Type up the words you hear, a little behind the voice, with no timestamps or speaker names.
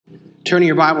Turning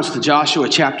your Bibles to Joshua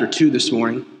chapter 2 this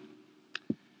morning.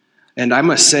 And I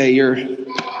must say,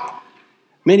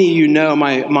 many of you know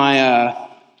my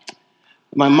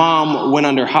mom went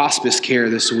under hospice care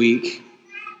this week.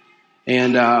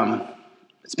 And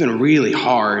it's been really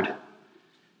hard.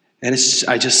 And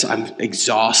I'm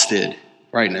exhausted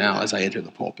right now as I enter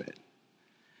the pulpit.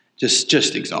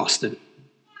 Just exhausted.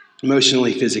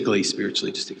 Emotionally, physically,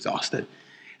 spiritually, just exhausted.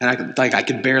 And I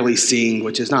could barely sing,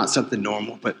 which is not something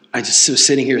normal, but I just was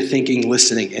sitting here thinking,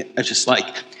 listening. It's just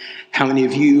like, how many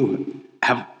of you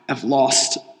have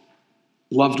lost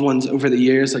loved ones over the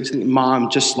years? Like, mom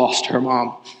just lost her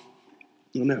mom.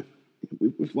 I don't know.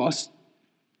 We've lost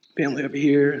family over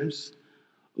here. I'm just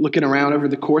looking around over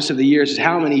the course of the years,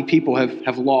 how many people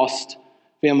have lost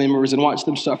family members and watched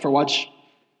them suffer, watch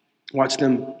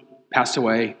them pass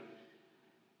away.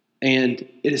 And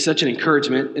it is such an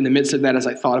encouragement in the midst of that, as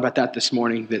I thought about that this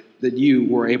morning, that you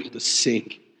were able to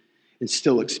sing and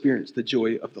still experience the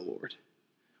joy of the Lord.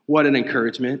 What an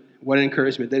encouragement. What an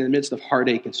encouragement that in the midst of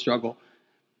heartache and struggle,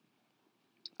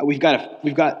 we've got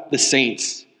the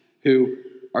saints who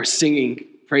are singing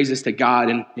praises to God.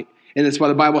 And that's why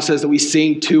the Bible says that we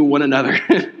sing to one another.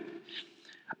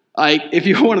 Like, if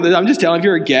you're one of those, I'm just telling you, if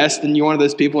you're a guest and you're one of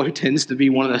those people who tends to be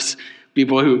one of those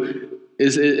people who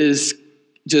is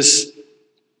just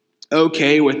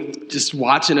okay with just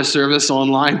watching a service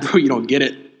online, bro, you don't get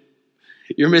it.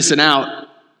 You're missing out.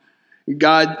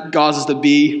 God calls us to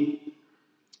be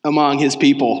among his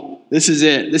people. This is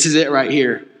it. This is it right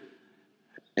here.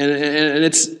 And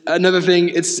it's another thing,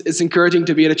 it's encouraging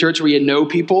to be at a church where you know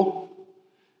people,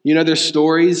 you know their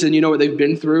stories, and you know what they've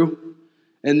been through.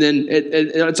 And then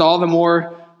it's all the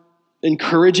more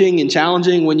encouraging and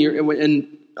challenging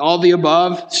when all the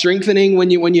above, strengthening when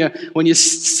you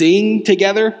sing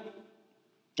together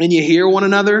and you hear one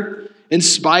another in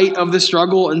spite of the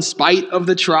struggle, in spite of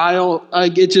the trial.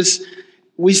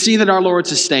 We see that our Lord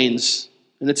sustains,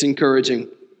 and it's encouraging.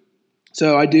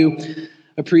 So I do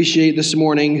appreciate this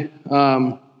morning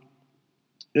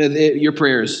your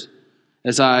prayers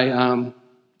as I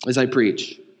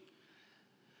preach.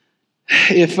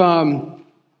 If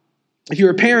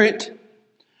you're a parent,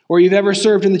 or you've ever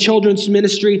served in the children's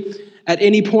ministry at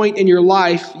any point in your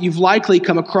life, you've likely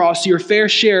come across your fair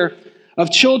share of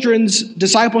children's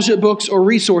discipleship books or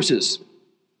resources.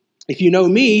 If you know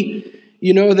me,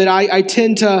 you know that I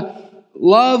tend to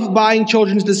love buying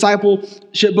children's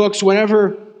discipleship books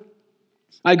whenever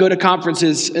I go to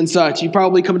conferences and such. You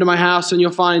probably come to my house and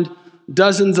you'll find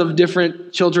dozens of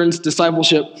different children's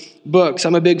discipleship books.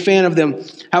 I'm a big fan of them.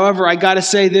 However, I got to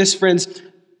say this, friends.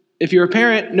 If you're a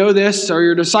parent, know this, or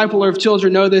you're a discipler of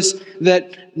children, know this,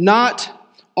 that not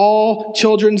all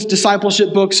children's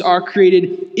discipleship books are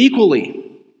created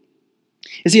equally.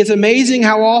 You see, it's amazing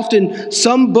how often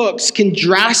some books can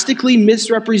drastically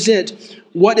misrepresent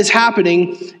what is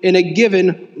happening in a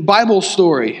given Bible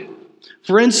story.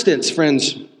 For instance,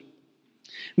 friends,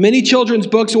 many children's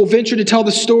books will venture to tell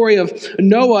the story of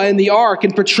Noah and the ark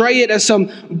and portray it as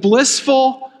some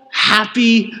blissful,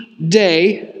 happy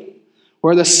day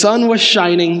where the sun was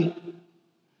shining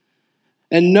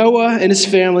and Noah and his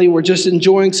family were just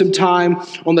enjoying some time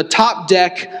on the top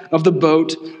deck of the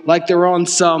boat like they're on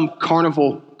some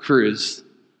carnival cruise.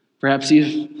 Perhaps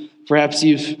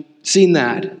you've seen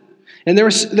that. And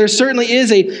there certainly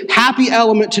is a happy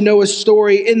element to Noah's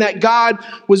story in that God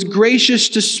was gracious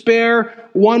to spare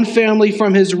one family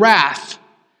from his wrath.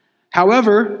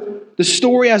 However, the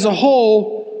story as a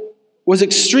whole was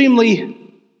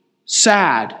extremely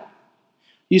sad.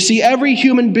 You see, every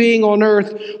human being on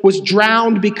earth was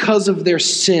drowned because of their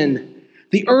sin.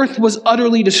 The earth was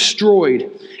utterly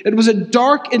destroyed. It was a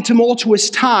dark and tumultuous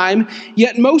time,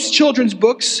 yet most children's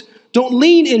books don't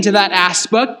lean into that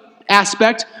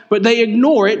aspect, but they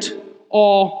ignore it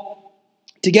all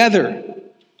together.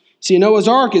 See, Noah's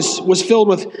Ark was filled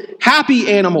with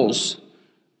happy animals.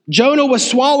 Jonah was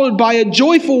swallowed by a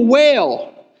joyful whale.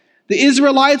 The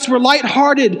Israelites were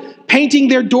lighthearted, painting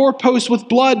their doorposts with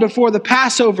blood before the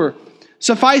Passover.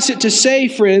 Suffice it to say,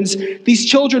 friends, these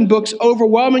children books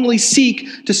overwhelmingly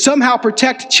seek to somehow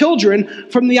protect children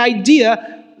from the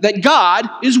idea that God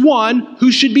is one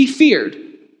who should be feared.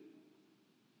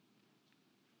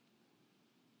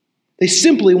 They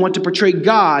simply want to portray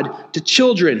God to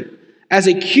children as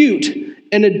a cute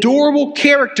and adorable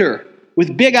character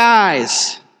with big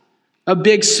eyes, a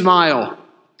big smile,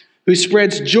 who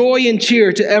spreads joy and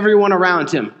cheer to everyone around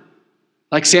him,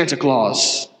 like Santa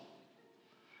Claus.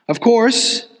 Of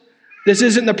course, this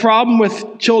isn't the problem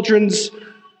with children's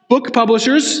book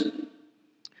publishers.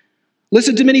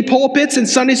 Listen to many pulpits and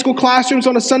Sunday school classrooms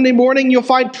on a Sunday morning. You'll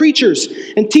find preachers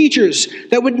and teachers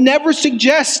that would never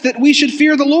suggest that we should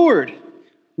fear the Lord.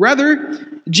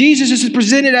 Rather, Jesus is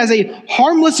presented as a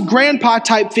harmless grandpa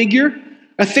type figure,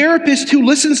 a therapist who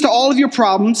listens to all of your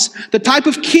problems, the type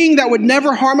of king that would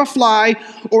never harm a fly,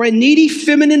 or a needy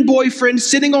feminine boyfriend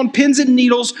sitting on pins and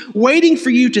needles waiting for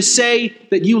you to say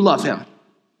that you love him.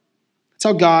 That's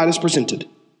how God is presented.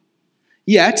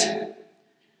 Yet,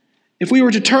 if we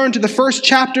were to turn to the first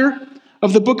chapter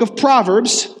of the book of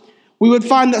Proverbs, we would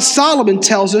find that Solomon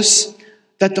tells us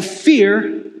that the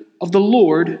fear of the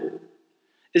Lord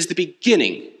is the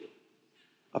beginning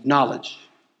of knowledge.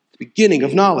 The beginning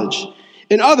of knowledge.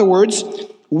 In other words,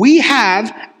 we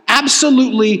have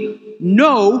absolutely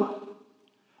no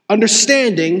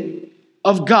understanding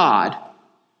of God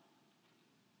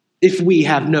if we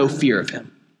have no fear of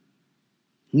him.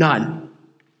 None.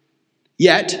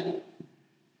 Yet,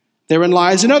 therein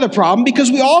lies another problem, because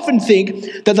we often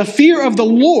think that the fear of the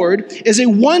Lord is a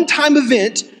one-time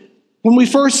event when we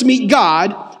first meet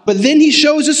God, but then he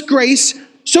shows us grace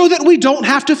so that we don't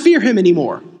have to fear him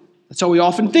anymore. That's how we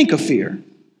often think of fear.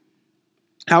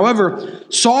 However,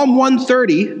 Psalm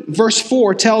 130, verse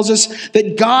 4 tells us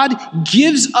that God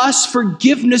gives us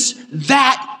forgiveness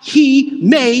that he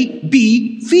may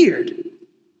be feared.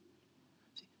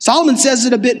 Solomon says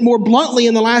it a bit more bluntly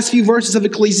in the last few verses of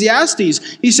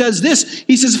Ecclesiastes. He says this,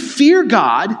 he says, fear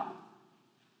God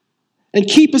and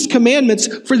keep his commandments,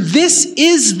 for this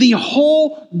is the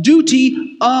whole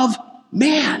duty of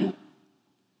man.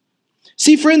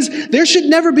 See, friends, there should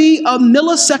never be a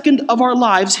millisecond of our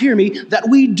lives, hear me, that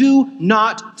we do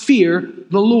not fear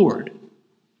the Lord.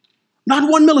 Not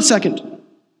 1 millisecond.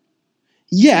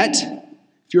 Yet,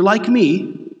 if you're like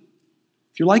me,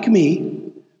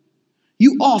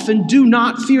 you often do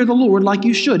not fear the Lord like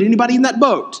you should. Anybody in that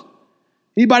boat?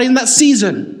 Anybody in that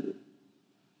season?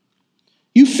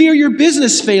 You fear your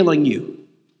business failing you.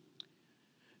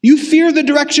 You fear the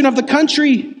direction of the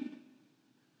country.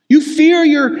 You fear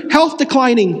your health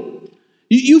declining.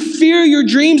 You fear your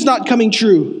dreams not coming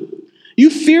true.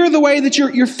 You fear the way that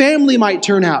your family might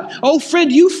turn out. Oh,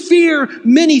 friend, you fear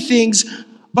many things,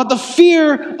 but the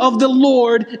fear of the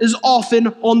Lord is often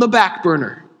on the back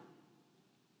burner.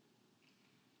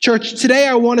 Church, today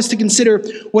I want us to consider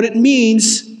what it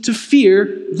means to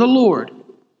fear the Lord.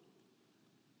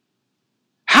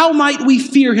 How might we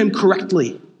fear him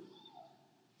correctly?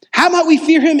 How might we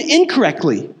fear him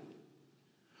incorrectly?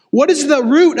 What is the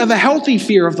root of a healthy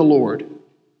fear of the Lord?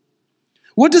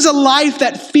 What does a life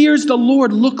that fears the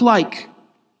Lord look like?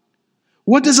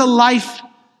 What does a life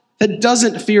that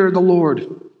doesn't fear the Lord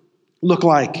look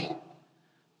like?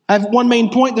 I have one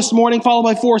main point this morning, followed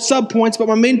by 4 subpoints, but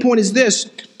my main point is this.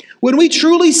 When we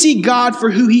truly see God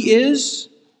for who he is,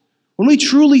 we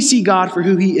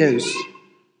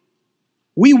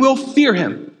will fear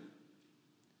him,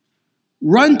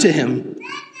 run to him,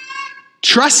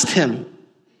 trust him,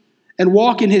 and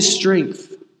walk in his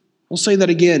strength. I'll say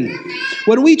that again.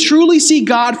 When we truly see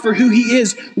God for who he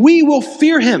is, we will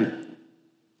fear him,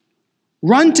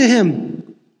 run to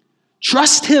him,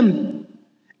 trust him,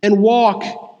 and walk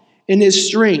in his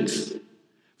strength.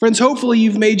 Friends, hopefully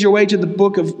you've made your way to the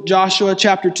book of Joshua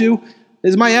chapter 2. It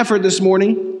is my effort this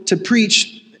morning to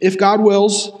preach, if God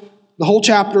wills, the whole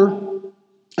chapter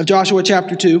of Joshua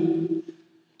chapter 2.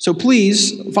 So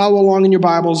please follow along in your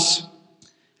Bibles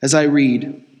as I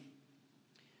read.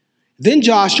 Then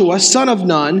Joshua, son of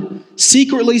Nun,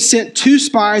 secretly sent 2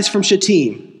 spies from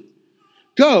Shittim.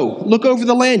 Go, look over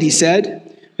the land, he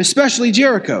said, especially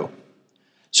Jericho.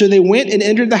 So they went and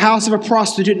entered the house of a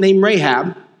prostitute named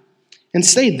Rahab and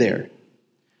stayed there.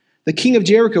 The king of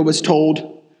Jericho was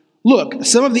told, look,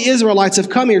 some of the Israelites have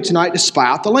come here tonight to spy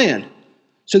out the land.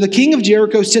 So the king of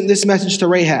Jericho sent this message to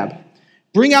Rahab.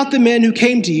 Bring out the men who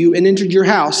came to you and entered your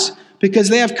house, because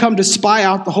they have come to spy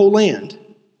out the whole land.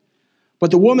 But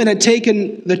the woman had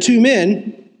taken the 2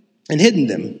 men and hidden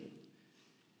them.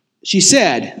 She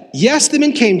said, yes, the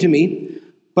men came to me,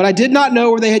 but I did not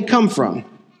know where they had come from.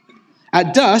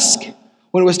 At dusk,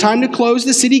 when it was time to close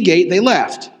the city gate, they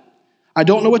left. I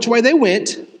don't know which way they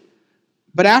went,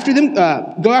 but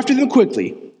go after them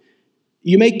quickly.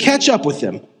 You may catch up with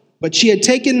them. But she had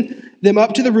taken them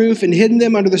up to the roof and hidden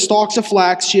them under the stalks of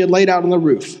flax she had laid out on the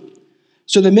roof.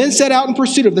 So the men set out in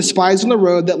pursuit of the spies on the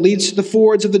road that leads to the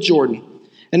fords of the Jordan.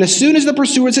 And as soon as the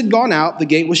pursuers had gone out, the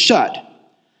gate was shut.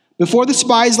 Before the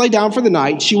spies lay down for the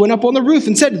night, she went up on the roof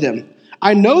and said to them,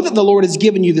 I know that the Lord has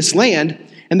given you this land,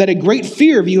 and that a great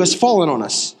fear of you has fallen on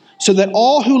us, so that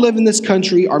all who live in this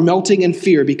country are melting in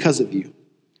fear because of you.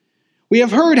 We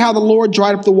have heard how the Lord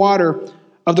dried up the water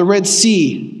of the Red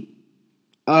Sea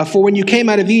for when you came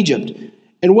out of Egypt,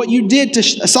 and what you did to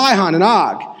Sihon and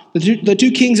Og, the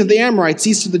two kings of the Amorites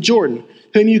east of the Jordan,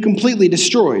 whom you completely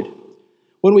destroyed.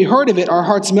 When we heard of it, our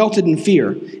hearts melted in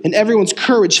fear, and everyone's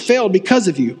courage failed because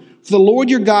of you. For the Lord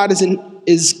your God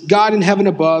is God in heaven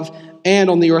above and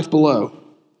on the earth below.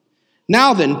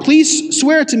 Now then, please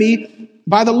swear to me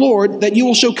by the Lord that you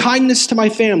will show kindness to my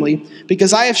family,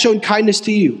 because I have shown kindness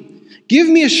to you. Give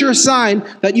me a sure sign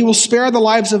that you will spare the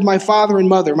lives of my father and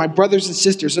mother, my brothers and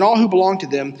sisters, and all who belong to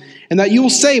them, and that you will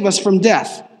save us from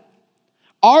death.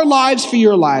 Our lives for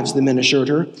your lives, the men assured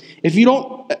her. If you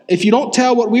don't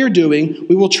tell what we are doing,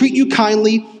 we will treat you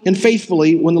kindly and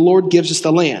faithfully when the Lord gives us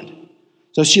the land.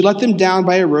 So she let them down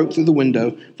by a rope through the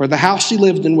window, for the house she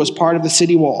lived in was part of the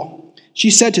city wall.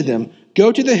 She said to them,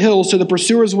 "Go to the hills so the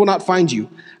pursuers will not find you.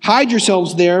 Hide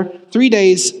yourselves there 3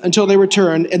 days until they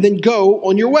return, and then go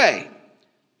on your way."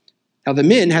 Now the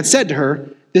men had said to her,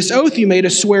 "This oath you made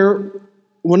us swear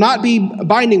will not be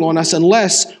binding on us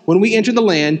unless, when we enter the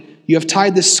land, you have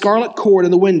tied this scarlet cord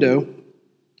in the window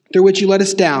through which you let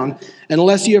us down, and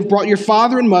unless you have brought your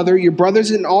father and mother, your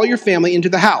brothers, and all your family into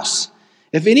the house.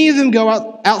 If any of them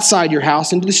go outside your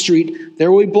house into the street, their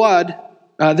blood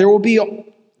will be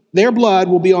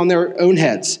on their own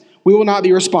heads. We will not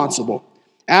be responsible.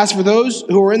 As for those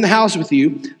who are in the house with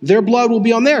you, their blood will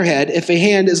be on their head if a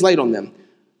hand is laid on them.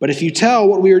 But if you tell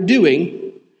what we are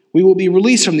doing, we will be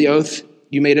released from the oath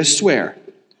you made us swear."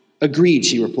 "Agreed,"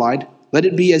 she replied. "Let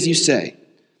it be as you say."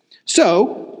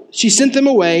 So she sent them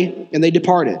away, and they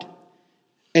departed.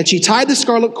 And she tied the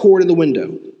scarlet cord in the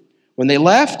window. When they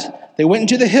left, they went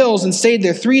into the hills and stayed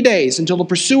there 3 days, until the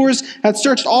pursuers had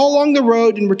searched all along the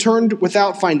road and returned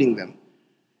without finding them.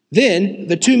 Then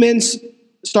the two men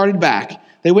started back.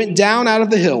 They went down out of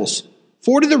the hills,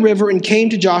 forded the river, and came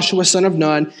to Joshua son of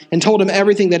Nun, and told him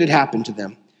everything that had happened to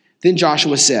them. Then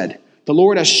Joshua said, "The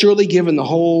Lord has surely given the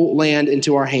whole land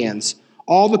into our hands.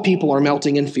 All the people are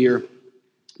melting in fear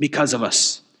because of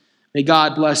us." May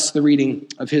God bless the reading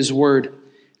of his word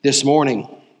this morning.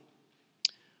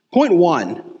 Point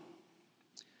 1,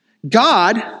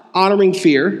 God honoring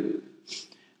fear.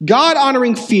 God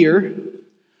honoring fear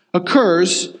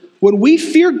occurs when we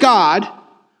fear God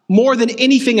more than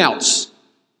anything else.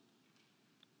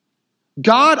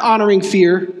 God honoring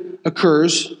fear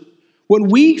occurs when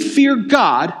we fear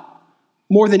God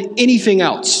more than anything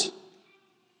else.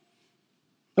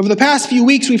 Over the past few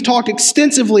weeks, we've talked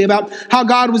extensively about how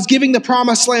God was giving the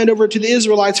promised land over to the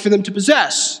Israelites for them to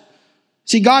possess.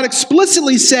 See, God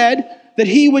explicitly said that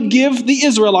he would give the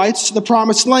Israelites the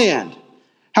promised land.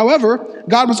 However,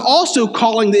 God was also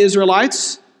calling the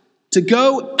Israelites to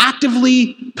go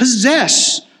actively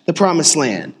possess the promised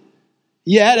land.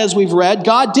 Yet, as we've read,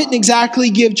 God didn't exactly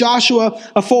give Joshua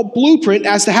a full blueprint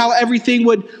as to how everything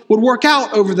would work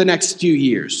out over the next few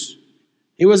years.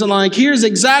 He wasn't like, here's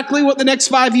exactly what the next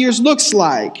 5 years looks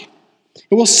like.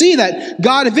 And we'll see that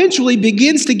God eventually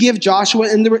begins to give Joshua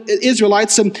and the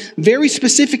Israelites some very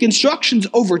specific instructions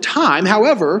over time.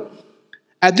 However,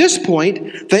 at this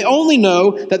point, they only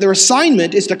know that their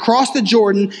assignment is to cross the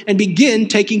Jordan and begin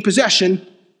taking possession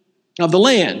of the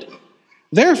land.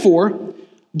 Therefore,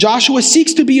 Joshua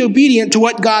seeks to be obedient to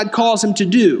what God calls him to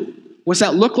do. What's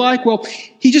that look like? Well,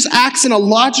 he just acts in a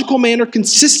logical manner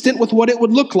consistent with what it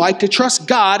would look like to trust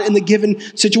God in the given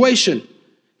situation.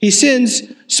 He sends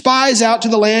spies out to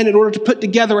the land in order to put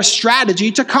together a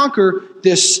strategy to conquer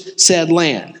this said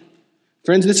land.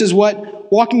 Friends, this is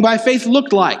what walking by faith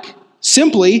looked like.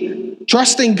 Simply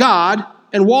trusting God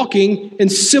and walking in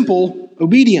simple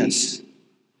obedience.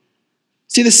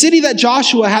 See, the city that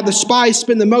Joshua had the spies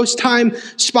spend the most time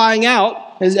spying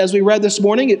out, as we read this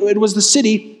morning, it was the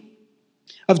city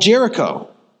of Jericho.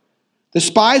 The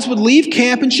spies would leave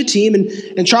camp in Shittim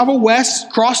and travel west,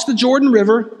 cross the Jordan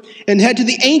River, and head to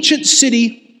the ancient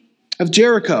city of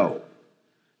Jericho.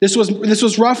 This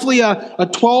was roughly a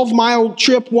 12-mile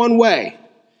trip one way.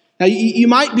 Now, you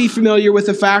might be familiar with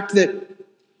the fact that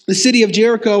the city of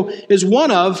Jericho is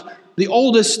one of the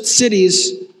oldest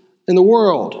cities in the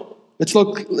world. Its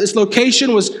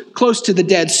location was close to the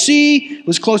Dead Sea, it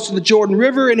was close to the Jordan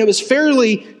River, and it was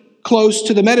fairly close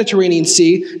to the Mediterranean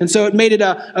Sea, and so it made it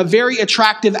a very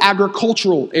attractive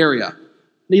agricultural area.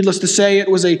 Needless to say, it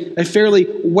was a fairly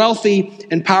wealthy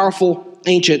and powerful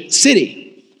ancient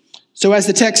city. So as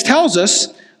the text tells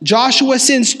us, Joshua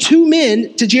sends 2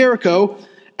 men to Jericho,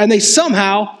 and they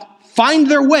somehow find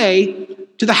their way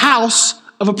to the house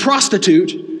of a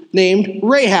prostitute named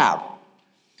Rahab.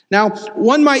 Now,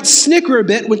 one might snicker a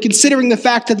bit when considering the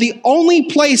fact that the only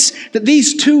place that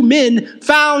these 2 men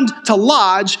found to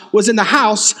lodge was in the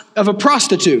house of a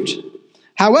prostitute.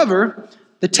 However,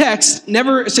 the text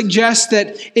never suggests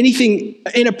that anything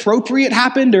inappropriate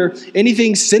happened or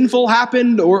anything sinful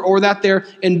happened or that their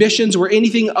ambitions were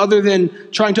anything other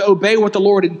than trying to obey what the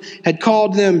Lord had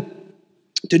called them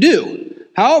to do.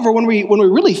 However, when we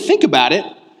really think about it,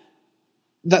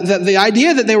 the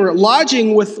idea that they were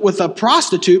lodging with a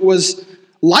prostitute was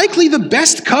likely the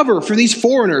best cover for these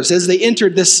foreigners as they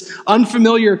entered this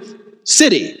unfamiliar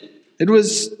city. It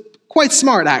was quite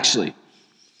smart, actually.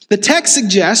 The text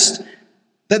suggests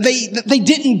that they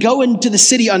didn't go into the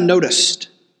city unnoticed.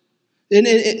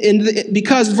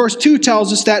 Because verse 2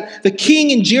 tells us that the king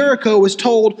in Jericho was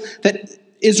told that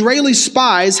Israeli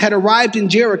spies had arrived in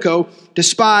Jericho to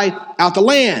spy out the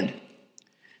land.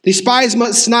 These spies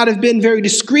must not have been very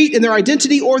discreet in their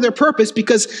identity or their purpose,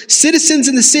 because citizens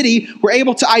in the city were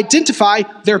able to identify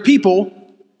their people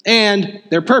and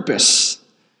their purpose.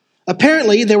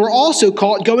 Apparently, they were also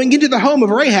caught going into the home of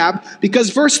Rahab, because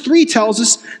verse 3 tells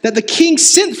us that the king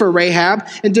sent for Rahab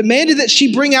and demanded that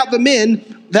she bring out the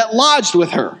men that lodged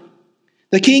with her.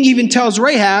 The king even tells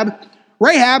Rahab,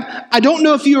 I don't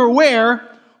know if you're aware,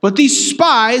 but these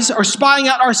spies are spying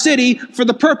out our city for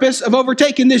the purpose of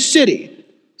overtaking this city.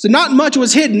 So not much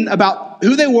was hidden about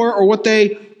who they were or what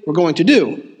they were going to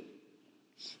do.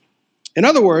 In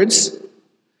other words,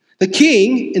 the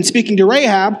king, in speaking to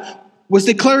Rahab, was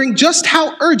declaring just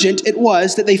how urgent it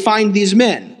was that they find these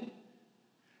men.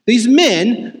 These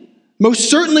men most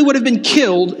certainly would have been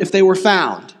killed if they were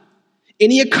found.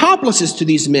 Any accomplices to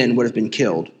these men would have been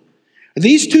killed.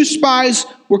 These two spies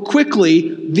were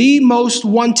quickly the most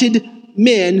wanted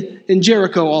men in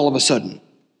Jericho all of a sudden.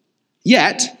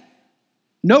 Yet,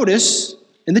 notice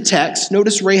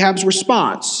Rahab's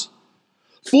response.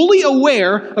 Fully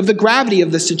aware of the gravity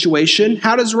of the situation,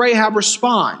 how does Rahab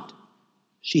respond?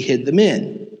 She hid them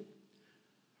in.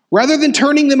 Rather than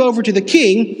turning them over to the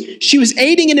king, she was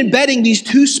aiding and abetting these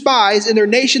two spies in their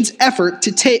nation's effort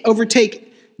to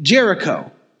overtake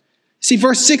Jericho. See,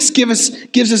 verse 6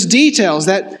 gives us details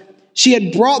that she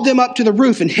had brought them up to the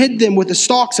roof and hid them with the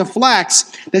stalks of flax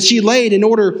that she laid in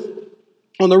order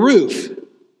on the roof.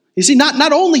 You see,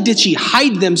 not only did she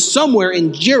hide them somewhere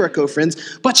in Jericho,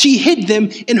 friends, but she hid them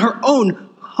in her own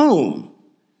home.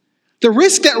 The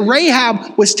risk that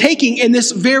Rahab was taking in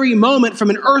this very moment from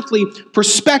an earthly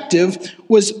perspective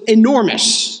was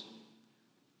enormous.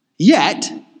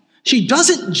 Yet, she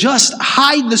doesn't just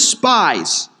hide the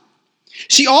spies.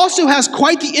 She also has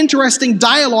quite the interesting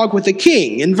dialogue with the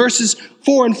king. And verses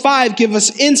 4 and 5 give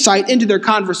us insight into their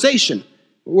conversation,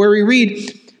 where we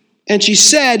read, and she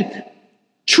said,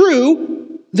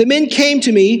 "True, the men came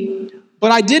to me,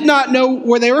 but I did not know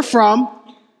where they were from."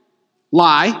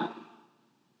 Lie.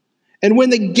 "And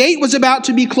when the gate was about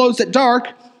to be closed at dark,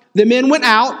 the men went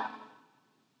out."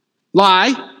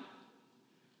 Lie.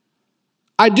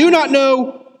 "I do not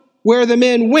know where the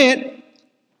men went."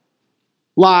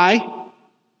 Lie.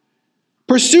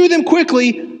 "Pursue them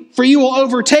quickly, for you will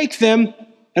overtake them."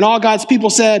 And all God's people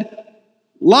said,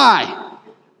 lie.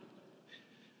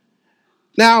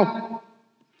 Now,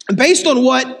 based on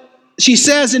what she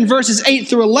says in verses 8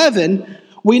 through 11,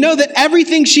 we know that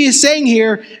everything she is saying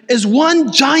here is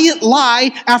one giant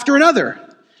lie after another.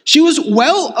 She was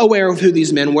well aware of who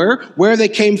these men were, where they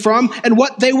came from, and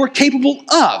what they were capable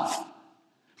of.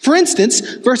 For instance,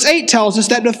 verse 8 tells us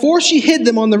that before she hid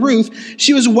them on the roof,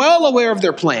 she was well aware of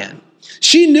their plan.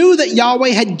 She knew that Yahweh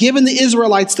had given the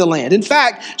Israelites the land. In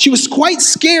fact, she was quite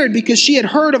scared because she had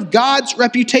heard of God's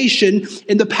reputation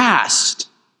in the past.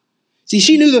 See,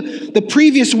 she knew the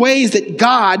previous ways that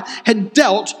God had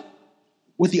dealt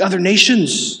with the other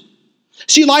nations.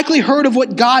 She likely heard of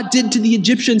what God did to the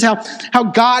Egyptians, how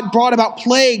God brought about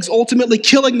plagues, ultimately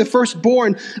killing the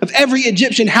firstborn of every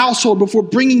Egyptian household before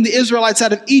bringing the Israelites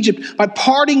out of Egypt by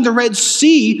parting the Red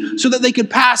Sea so that they could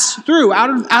pass through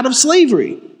out of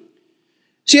slavery.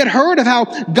 She had heard of how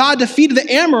God defeated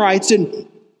the Amorites in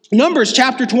Numbers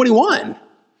chapter 21.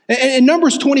 In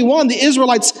Numbers 21, the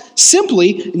Israelites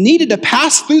simply needed to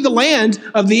pass through the land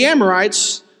of the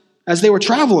Amorites as they were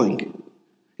traveling.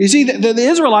 You see, the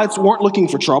Israelites weren't looking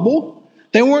for trouble.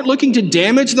 They weren't looking to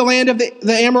damage the land of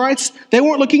the Amorites. They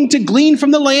weren't looking to glean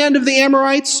from the land of the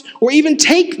Amorites or even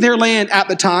take their land at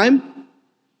the time.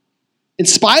 In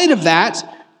spite of that,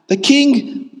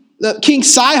 King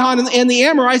Sihon and the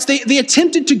Amorites, they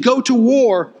attempted to go to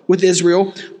war with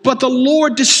Israel, but the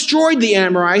Lord destroyed the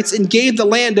Amorites and gave the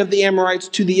land of the Amorites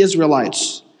to the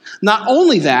Israelites. Not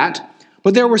only that,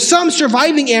 but there were some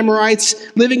surviving Amorites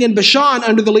living in Bashan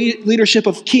under the leadership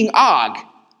of King Og.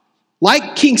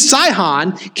 Like King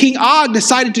Sihon, King Og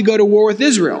decided to go to war with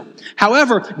Israel.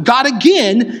 However, God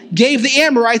again gave the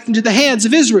Amorites into the hands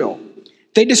of Israel.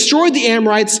 They destroyed the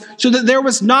Amorites so that there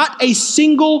was not a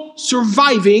single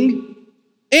surviving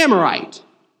Amorite.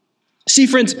 See,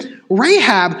 friends,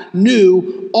 Rahab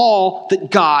knew all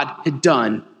that God had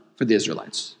done for the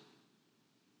Israelites.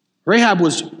 Rahab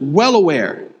was well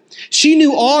aware. She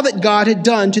knew all that God had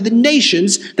done to the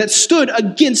nations that stood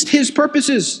against his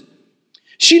purposes.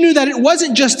 She knew that it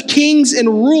wasn't just kings and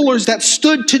rulers that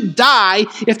stood to die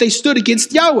if they stood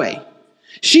against Yahweh.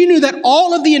 She knew that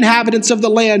all of the inhabitants of the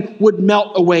land would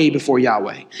melt away before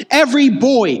Yahweh. Every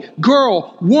boy,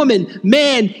 girl, woman,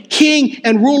 man, king,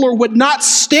 and ruler would not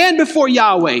stand before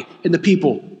Yahweh and the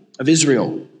people of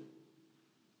Israel.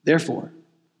 Therefore,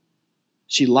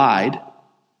 she lied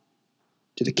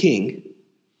to the king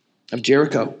of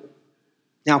Jericho.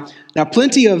 Now,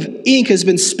 plenty of ink has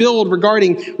been spilled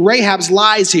regarding Rahab's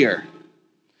lies here.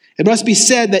 It must be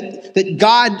said that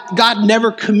God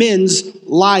never commends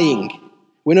lying.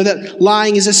 We know that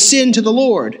lying is a sin to the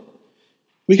Lord.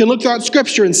 We can look throughout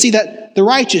Scripture and see that the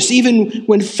righteous, even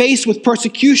when faced with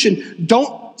persecution,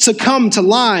 don't succumb to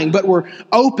lying, but were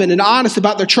open and honest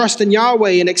about their trust in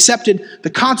Yahweh and accepted the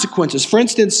consequences. For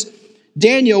instance,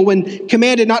 Daniel, when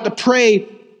commanded not to pray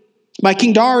by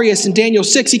King Darius in Daniel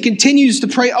 6, he continues to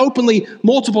pray openly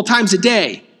multiple times a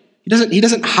day. He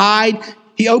doesn't hide.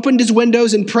 He opened his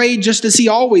windows and prayed just as he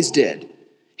always did.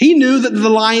 He knew that the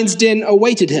lion's den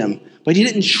awaited him, but he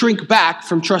didn't shrink back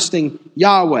from trusting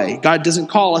Yahweh. God doesn't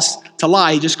call us to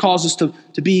lie. He just calls us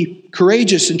to be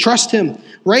courageous and trust him.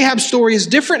 Rahab's story is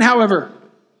different, however.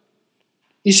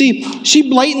 You see, she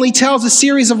blatantly tells a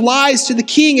series of lies to the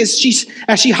king as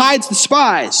she hides the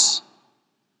spies.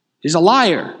 She's a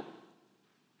liar.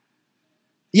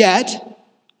 Yet,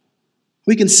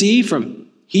 we can see from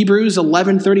Hebrews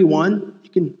 11:31,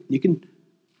 you can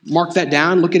mark that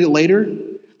down, look at it later,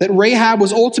 that Rahab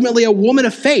was ultimately a woman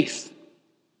of faith.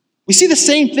 We see the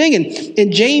same thing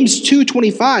in James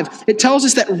 2:25. It tells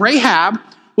us that Rahab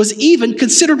was even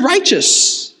considered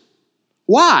righteous.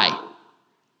 Why?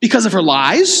 Because of her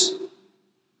lies?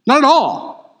 Not at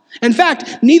all. In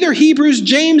fact, neither Hebrews,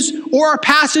 James, or our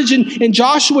passage in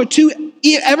Joshua 2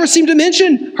 ever seem to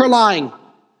mention her lying.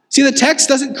 See, the text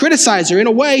doesn't criticize her. In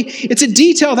a way, it's a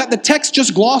detail that the text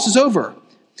just glosses over.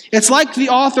 It's like the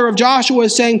author of Joshua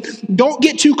is saying, don't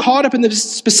get too caught up in the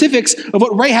specifics of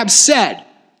what Rahab said.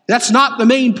 That's not the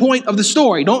main point of the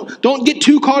story. Don't get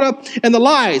too caught up in the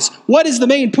lies. What is the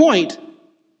main point?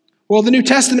 Well, the New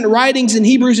Testament writings in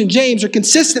Hebrews and James are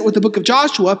consistent with the book of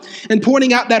Joshua and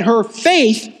pointing out that her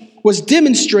faith was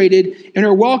demonstrated in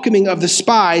her welcoming of the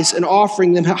spies and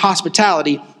offering them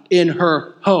hospitality in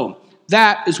her home.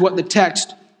 That is what the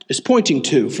text is pointing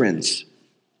to, friends.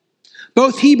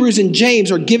 Both Hebrews and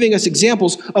James are giving us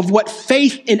examples of what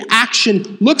faith in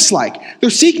action looks like. They're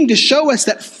seeking to show us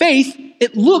that faith,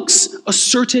 it looks a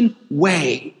certain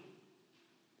way.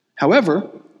 However,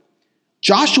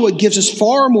 Joshua gives us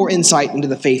far more insight into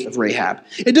the faith of Rahab.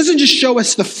 It doesn't just show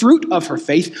us the fruit of her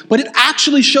faith, but it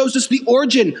actually shows us the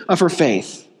origin of her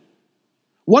faith.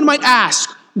 One might ask,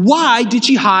 why did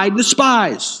she hide the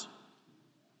spies?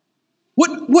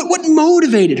 What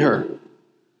motivated her?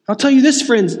 I'll tell you this,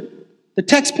 friends. The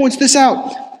text points this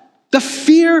out. The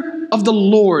fear of the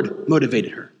Lord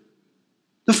motivated her.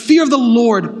 The fear of the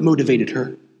Lord motivated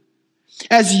her.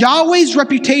 As Yahweh's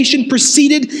reputation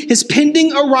preceded his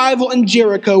pending arrival in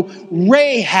Jericho,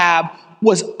 Rahab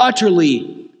was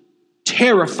utterly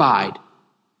terrified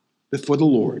before the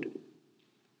Lord.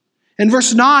 In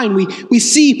verse 9, we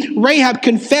see Rahab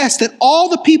confess that all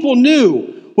the people knew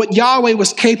what Yahweh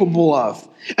was capable of,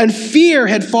 and fear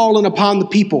had fallen upon the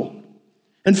people.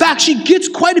 In fact, she gets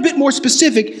quite a bit more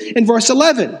specific in verse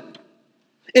 11.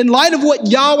 In light of what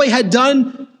Yahweh had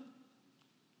done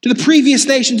to the previous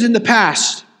nations in the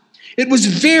past, it was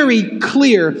very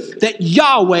clear that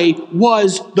Yahweh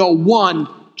was the one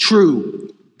true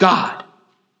God.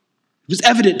 It was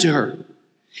evident to her.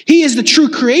 He is the true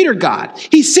creator God.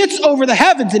 He sits over the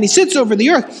heavens and he sits over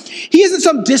the earth. He isn't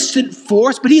some distant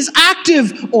force, but he is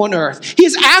active on earth. He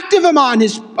is active among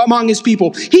his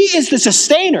people. He is the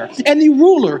sustainer and the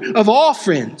ruler of all,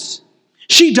 friends.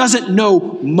 She doesn't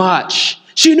know much.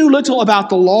 She knew little about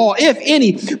the law, if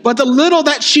any, but the little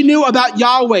that she knew about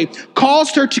Yahweh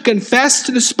caused her to confess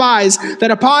to the spies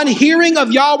that upon hearing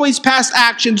of Yahweh's past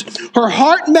actions, her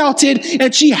heart melted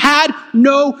and she had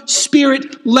no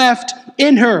spirit left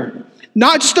in her,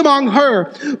 not just among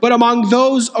her, but among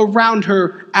those around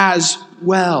her as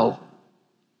well.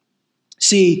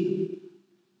 See,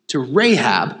 to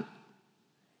Rahab,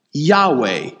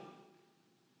 Yahweh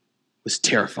was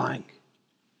terrifying.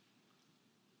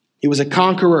 He was a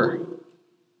conqueror.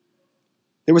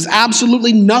 There was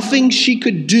absolutely nothing she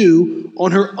could do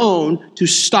on her own to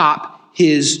stop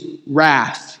his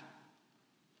wrath.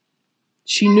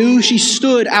 She knew she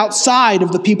stood outside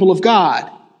of the people of God.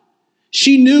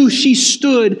 She knew she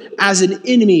stood as an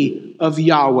enemy of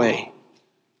Yahweh,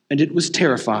 and it was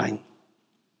terrifying.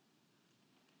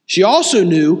 She also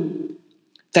knew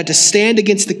that to stand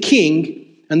against the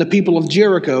king and the people of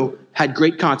Jericho had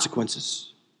great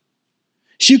consequences.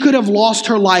 She could have lost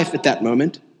her life at that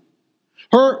moment.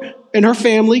 Her and her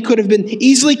family could have been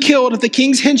easily killed if the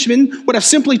king's henchmen would have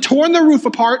simply torn the roof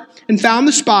apart and found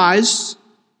the spies.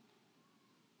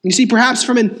 You see, perhaps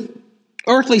from an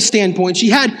earthly standpoint, she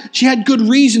had good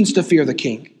reasons to fear the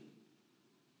king.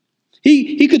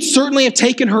 He could certainly have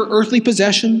taken her earthly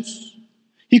possessions.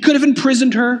 He could have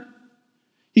imprisoned her.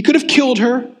 He could have killed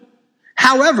her.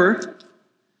 However,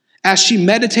 as she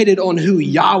meditated on who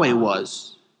Yahweh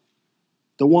was,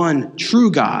 the one true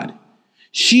God,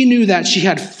 she knew that she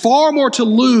had far more to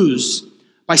lose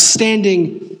by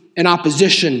standing in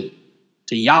opposition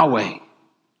to Yahweh.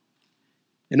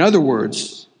 In other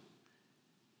words,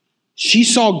 she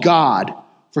saw God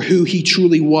for who he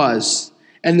truly was,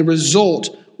 and the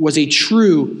result was a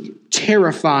true,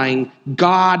 terrifying,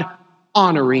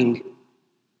 God-honoring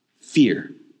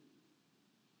fear.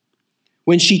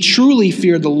 When she truly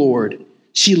feared the Lord,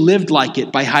 she lived like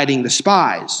it by hiding the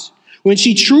spies. When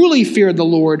she truly feared the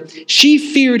Lord, she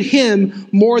feared him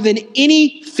more than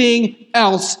anything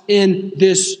else in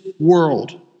this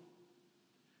world.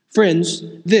 Friends,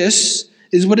 this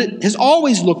is what it has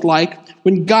always looked like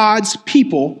when God's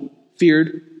people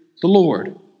feared the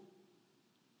Lord.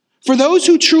 For those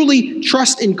who truly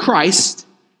trust in Christ,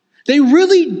 they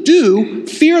really do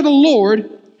fear the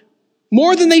Lord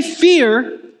more than they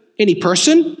fear any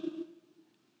person,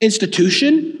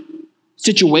 institution,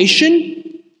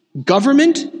 situation,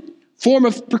 government, form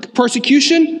of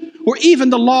persecution, or even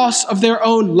the loss of their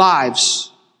own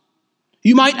lives.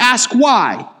 You might ask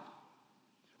why.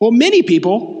 Well, many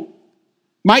people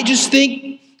might just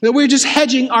think that we're just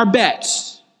hedging our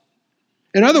bets.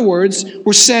 In other words,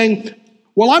 we're saying,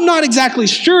 well, I'm not exactly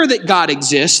sure that God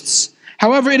exists.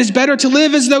 However, it is better to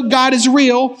live as though God is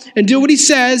real and do what he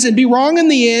says and be wrong in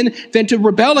the end than to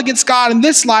rebel against God in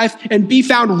this life and be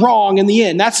found wrong in the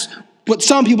end. That's what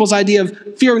some people's idea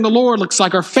of fearing the Lord looks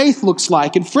like, or faith looks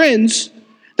like. And friends,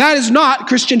 that is not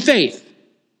Christian faith.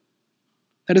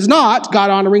 That is not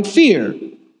God-honoring fear.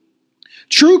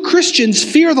 True Christians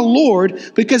fear the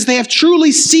Lord because they have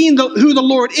truly seen who the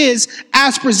Lord is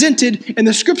as presented in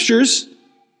the Scriptures,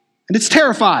 and it's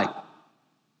terrifying.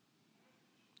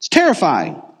 It's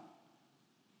terrifying.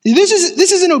 This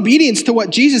is in obedience to what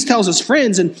Jesus tells his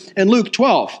friends in Luke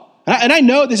 12. And I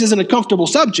know this isn't a comfortable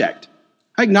subject.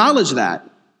 I acknowledge that.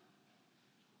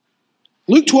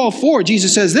 Luke 12:4,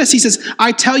 Jesus says this. He says,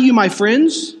 I tell you, my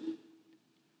friends,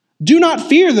 do not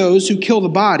fear those who kill the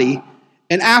body,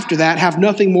 and after that have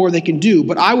nothing more they can do.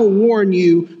 But I will warn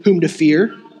you whom to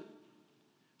fear.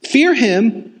 Fear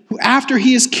him who, after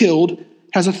he is killed,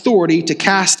 has authority to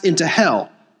cast into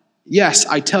hell. Yes,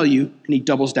 I tell you, and he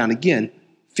doubles down again,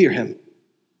 fear him.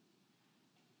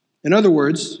 In other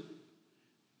words,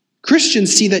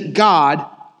 Christians see that God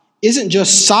isn't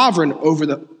just sovereign over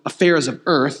the affairs of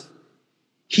earth.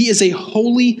 He is a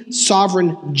holy,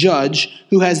 sovereign judge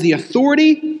who has the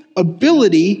authority,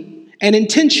 ability, and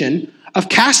intention of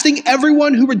casting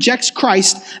everyone who rejects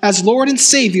Christ as Lord and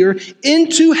Savior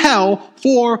into hell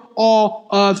for all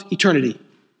of eternity.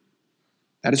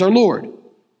 That is our Lord.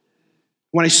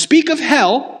 When I speak of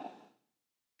hell,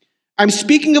 I'm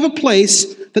speaking of a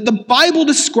place that the Bible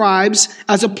describes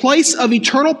as a place of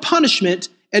eternal punishment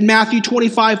in Matthew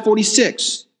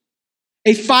 25:46.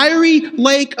 A fiery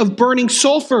lake of burning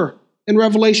sulfur in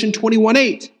Revelation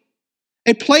 21:8.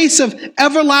 A place of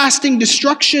everlasting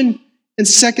destruction in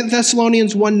 2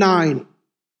 Thessalonians 1:9.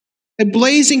 A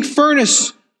blazing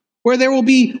furnace where there will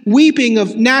be weeping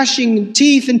of gnashing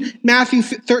teeth in Matthew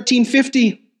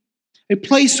 13:50. A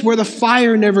place where the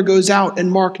fire never goes out in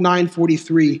Mark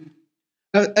 9:43.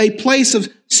 A place of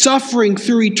suffering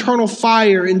through eternal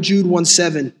fire in Jude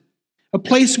 1:7. A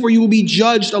place where you will be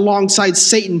judged alongside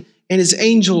Satan and his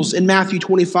angels in Matthew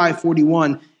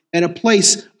 25:41. And a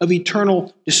place of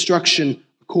eternal destruction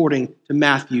according to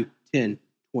Matthew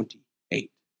 10:28.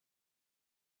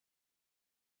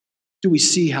 Do we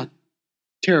see how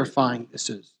terrifying this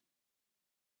is?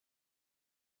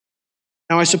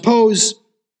 Now, I suppose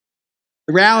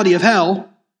the reality of hell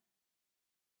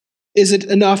isn't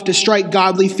enough to strike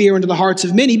godly fear into the hearts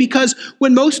of many, because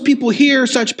when most people hear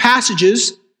such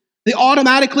passages, they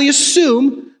automatically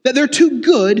assume that they're too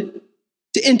good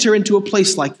to enter into a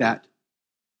place like that.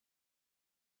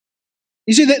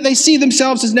 You see, they see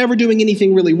themselves as never doing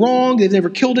anything really wrong. They've never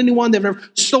killed anyone. They've never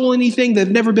stolen anything. They've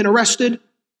never been arrested.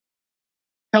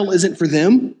 Hell isn't for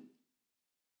them.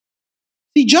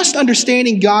 See, just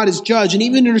understanding God as judge and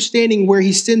even understanding where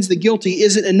he sends the guilty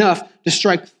isn't enough to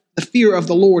strike the fear of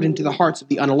the Lord into the hearts of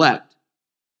the unelect.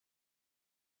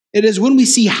 It is when we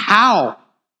see how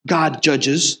God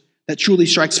judges that truly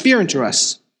strikes fear into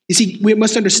us. You see, we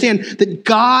must understand that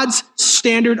God's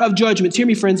standard of judgment, hear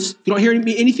me, friends, if you don't hear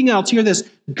anything else, hear this.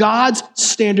 God's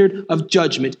standard of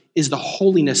judgment is the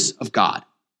holiness of God.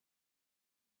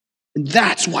 And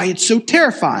that's why it's so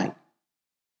terrifying.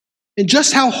 And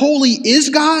just how holy is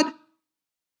God?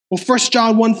 Well, 1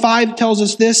 John 1:5 tells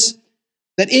us this,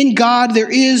 that in God there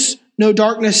is no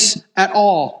darkness at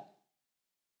all.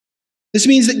 This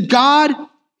means that God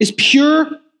is pure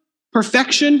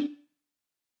perfection.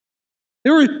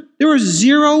 There were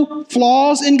zero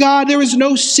flaws in God. There was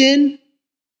no sin.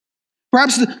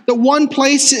 Perhaps the one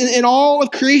place in all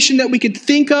of creation that we could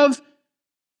think of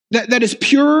that is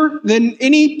purer than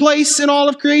any place in all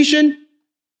of creation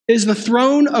is the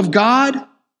throne of God.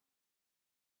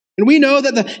 And we know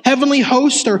that the heavenly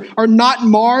hosts are not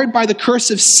marred by the curse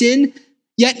of sin.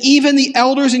 Yet even the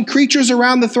elders and creatures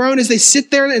around the throne, as they sit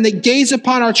there and they gaze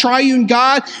upon our triune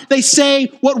God, they say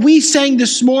what we sang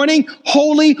this morning,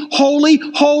 holy, holy,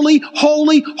 holy,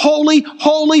 holy, holy,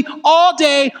 holy, all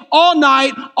day, all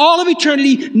night, all of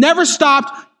eternity, never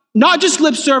stopped, not just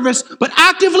lip service, but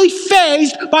actively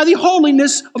fazed by the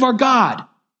holiness of our God.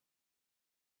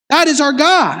 That is our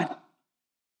God.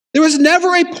 There was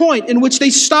never a point in which they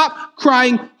stopped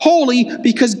crying holy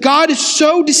because God is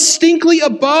so distinctly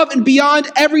above and beyond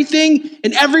everything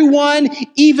and everyone,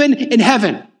 even in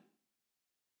heaven.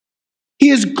 He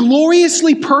is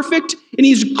gloriously perfect and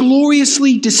he is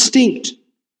gloriously distinct.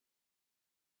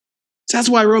 So that's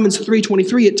why Romans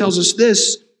 3:23, it tells us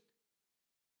this,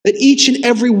 that each and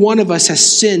every one of us has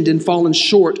sinned and fallen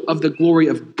short of the glory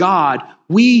of God.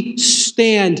 We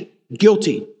stand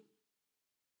guilty.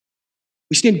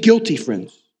 We stand guilty,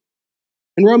 friends.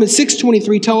 And Romans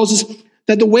 6:23 tells us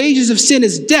that the wages of sin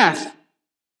is death.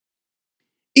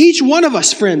 Each one of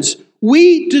us, friends,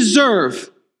 we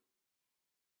deserve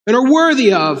and are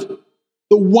worthy of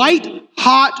the white,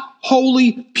 hot,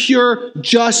 holy, pure,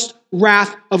 just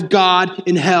wrath of God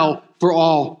in hell for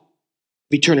all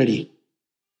eternity.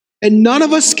 And none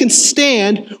of us can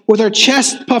stand with our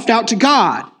chest puffed out to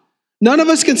God. None of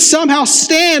us can somehow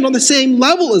stand on the same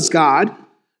level as God.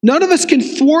 None of us can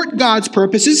thwart God's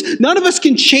purposes. None of us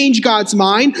can change God's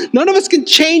mind. None of us can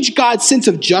change God's sense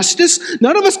of justice.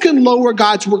 None of us can lower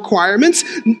God's requirements.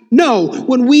 No,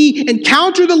 when we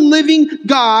encounter the living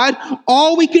God,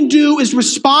 all we can do is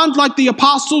respond like the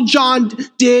Apostle John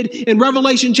did in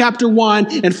Revelation chapter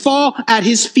 1 and fall at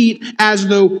his feet as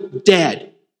though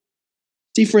dead.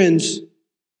 See, friends,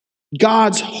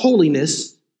 God's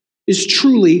holiness is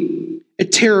truly a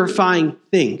terrifying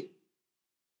thing.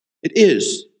 It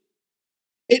is.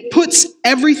 It puts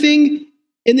everything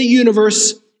in the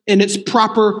universe in its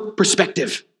proper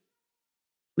perspective.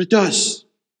 But it does.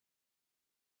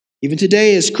 Even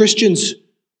today, as Christians,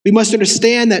 we must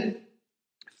understand that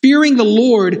fearing the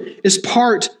Lord is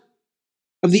part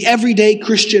of the everyday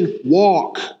Christian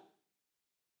walk.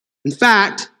 In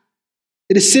fact,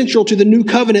 it is central to the new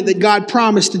covenant that God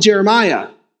promised to Jeremiah.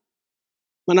 You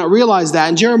might not realize that.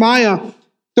 In Jeremiah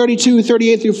 32,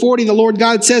 38 through 40, the Lord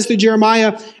God says through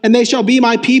Jeremiah, "And they shall be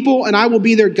my people, and I will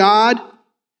be their God,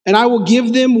 and I will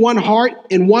give them one heart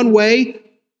and one way."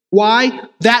 Why?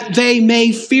 That they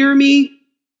may fear me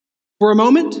for a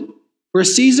moment, for a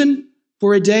season,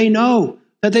 for a day. No,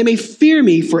 that they may fear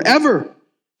me forever,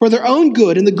 for their own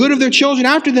good and the good of their children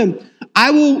after them.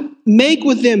 I will make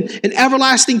with them an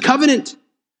everlasting covenant,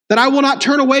 that I will not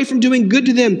turn away from doing good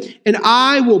to them, and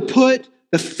I will put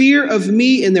the fear of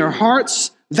me in their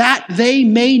hearts, that they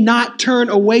may not turn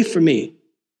away from me.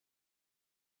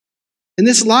 In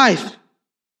this life,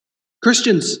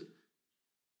 Christians,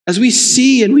 as we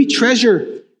see and we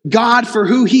treasure God for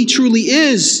who he truly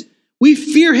is, we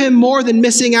fear him more than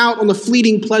missing out on the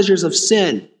fleeting pleasures of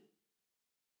sin.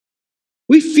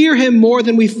 We fear him more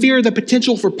than we fear the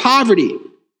potential for poverty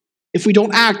if we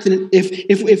don't act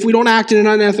if we don't act in an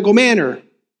unethical manner.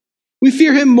 We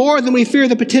fear him more than we fear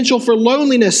the potential for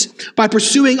loneliness by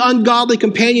pursuing ungodly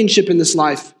companionship in this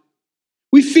life.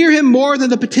 We fear him more than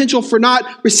the potential for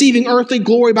not receiving earthly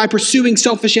glory by pursuing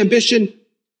selfish ambition.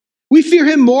 We fear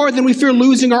him more than we fear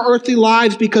losing our earthly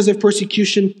lives because of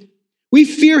persecution. We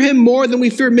fear him more than we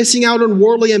fear missing out on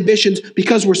worldly ambitions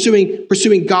because we're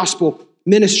pursuing gospel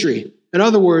ministry. In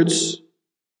other words,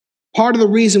 part of the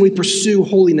reason we pursue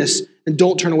holiness and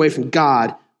don't turn away from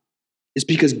God is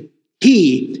because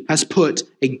He has put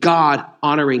a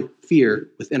God-honoring fear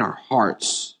within our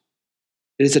hearts.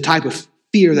 It is a type of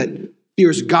fear that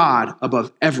fears God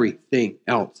above everything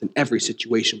else in every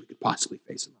situation we could possibly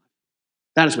face in life.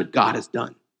 That is what God has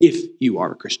done if you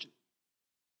are a Christian.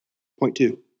 Point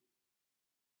 2.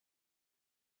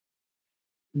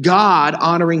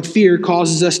 God-honoring fear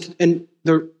causes us, and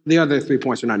the other 3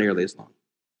 points are not nearly as long.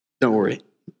 Don't worry.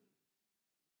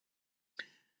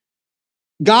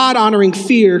 God-honoring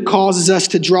fear causes us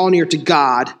to draw near to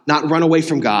God, not run away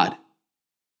from God.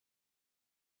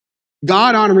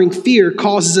 God-honoring fear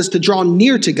causes us to draw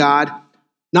near to God,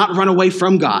 not run away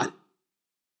from God.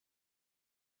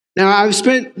 Now, I've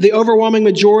spent the overwhelming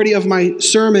majority of my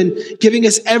sermon giving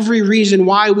us every reason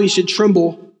why we should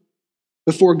tremble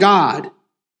before God.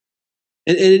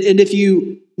 And if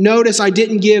you notice, I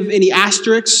didn't give any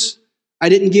asterisks. I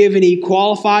didn't give any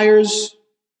qualifiers.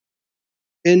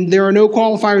 And there are no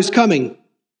qualifiers coming.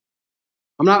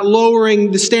 I'm not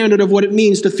lowering the standard of what it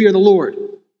means to fear the Lord.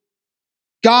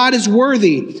 God is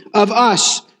worthy of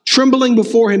us trembling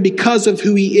before him because of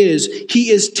who he is.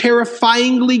 He is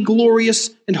terrifyingly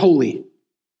glorious and holy.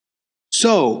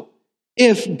 So,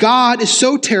 if God is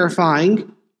so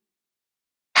terrifying,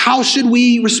 how should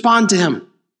we respond to him?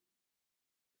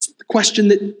 It's the question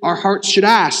that our hearts should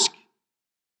ask.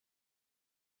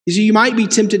 You might be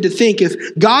tempted to think,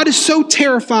 if God is so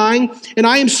terrifying and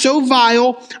I am so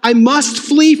vile, I must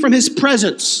flee from his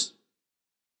presence.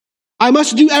 I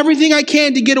must do everything I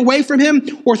can to get away from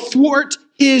him or thwart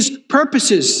his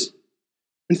purposes.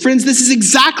 And friends, this is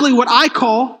exactly what I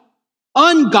call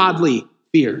ungodly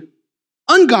fear.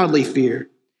 Ungodly fear.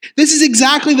 This is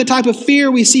exactly the type of fear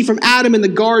we see from Adam in the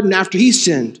garden after he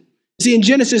sinned. See, in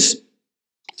Genesis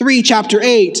 3, chapter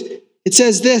 8, it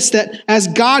says this, that as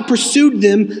God pursued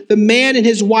them, the man and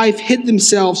his wife hid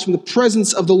themselves from the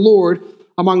presence of the Lord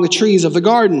among the trees of the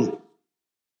garden.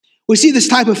 We see this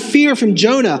type of fear from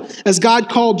Jonah as God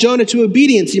called Jonah to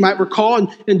obedience. You might recall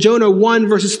in Jonah 1,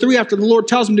 verses 3, after the Lord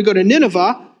tells him to go to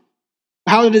Nineveh,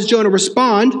 how does Jonah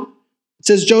respond? It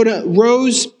says Jonah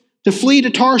rose to flee to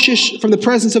Tarshish from the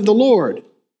presence of the Lord.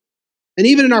 And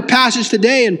even in our passage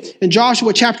today in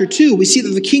Joshua chapter 2, we see that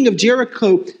the king of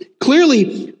Jericho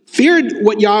clearly feared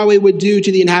what Yahweh would do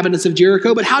to the inhabitants of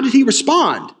Jericho, but how did he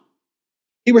respond?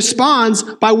 He responds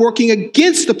by working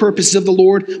against the purposes of the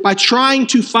Lord, by trying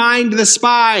to find the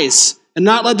spies and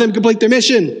not let them complete their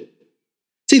mission.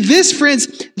 See, this, friends,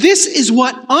 this is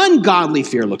what ungodly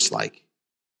fear looks like.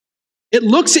 It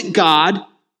looks at God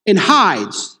and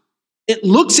hides. It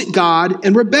looks at God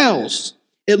and rebels.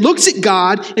 It looks at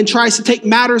God and tries to take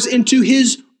matters into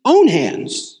his own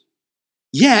hands.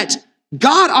 Yet,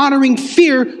 God-honoring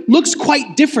fear looks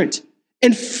quite different.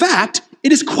 In fact,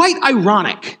 it is quite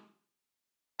ironic.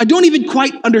 I don't even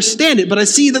quite understand it, but I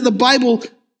see that the Bible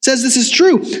says this is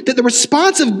true, that the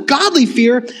response of godly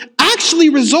fear actually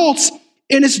results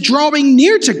in us drawing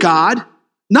near to God,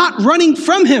 not running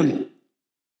from him.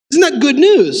 Isn't that good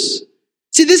news?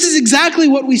 See, this is exactly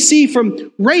what we see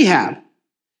from Rahab.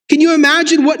 Can you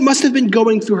imagine what must have been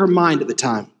going through her mind at the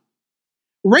time?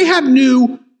 Rahab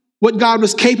knew what God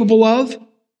was capable of.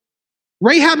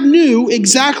 Rahab knew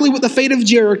exactly what the fate of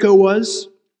Jericho was.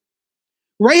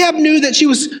 Rahab knew that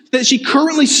she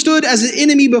currently stood as an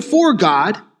enemy before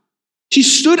God. She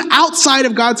stood outside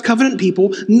of God's covenant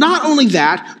people. Not only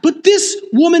that, but this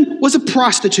woman was a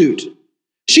prostitute.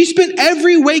 She spent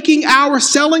every waking hour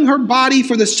selling her body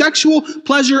for the sexual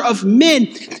pleasure of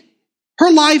men.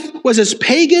 Her life was as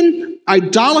pagan,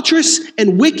 idolatrous,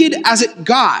 and wicked as it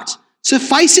got.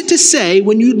 Suffice it to say,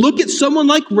 when you look at someone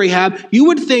like Rahab, you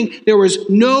would think there was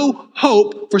no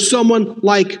hope for someone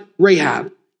like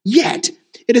Rahab. Yet,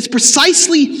 it is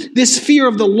precisely this fear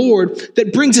of the Lord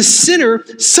that brings a sinner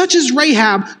such as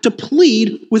Rahab to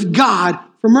plead with God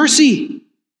for mercy.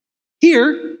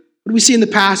 Here, what do we see in the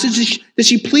passage is that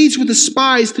she pleads with the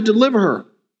spies to deliver her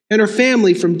and her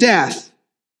family from death.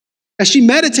 As she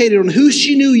meditated on who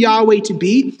she knew Yahweh to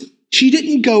be, she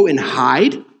didn't go and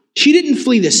hide. She didn't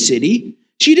flee the city.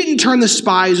 She didn't turn the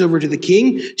spies over to the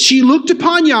king. She looked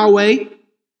upon Yahweh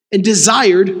and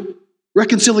desired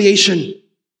reconciliation.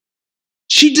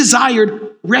 She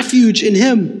desired refuge in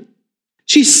him.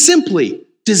 She simply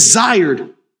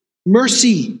desired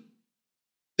mercy.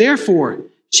 Therefore,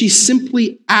 she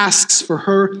simply asks for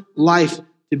her life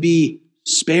to be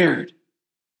spared.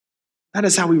 That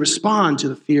is how we respond to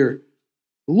the fear of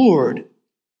the Lord.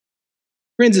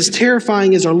 Friends, as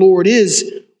terrifying as our Lord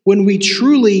is, when we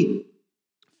truly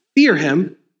fear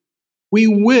him, we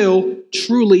will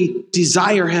truly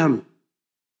desire him.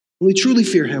 When we truly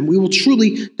fear him, we will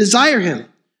truly desire him.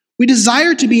 We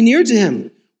desire to be near to him.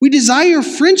 We desire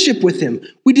friendship with him.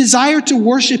 We desire to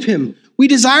worship him. We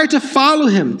desire to follow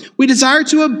him. We desire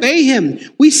to obey him.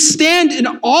 We stand in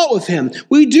awe of him.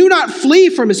 We do not flee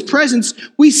from his presence.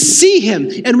 We see him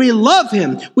and we love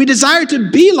him. We desire to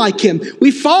be like him.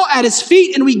 We fall at his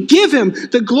feet and we give him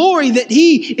the glory that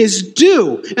he is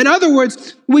due. In other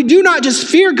words, we do not just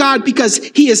fear God because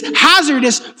he is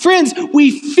hazardous. Friends,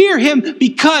 we fear him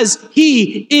because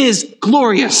he is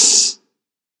glorious.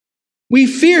 We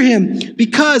fear him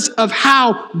because of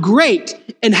how great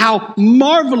and how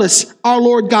marvelous our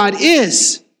Lord God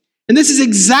is. And this is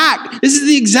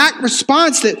the exact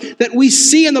response that we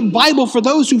see in the Bible for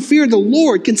those who fear the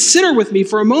Lord. Consider with me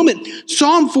for a moment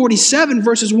Psalm 47,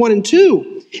 verses 1 and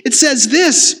 2. It says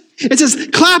this. It says,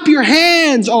 clap your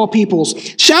hands, all peoples.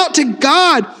 Shout to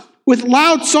God with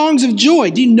loud songs of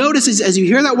joy. Do you notice as you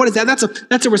hear that? What is that?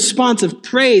 That's a response of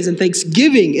praise and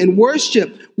thanksgiving and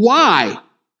worship. Why?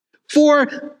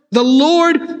 For the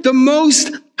Lord, the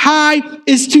Most High,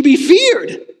 is to be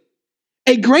feared,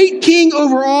 a great king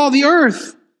over all the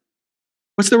earth.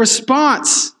 What's the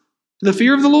response to the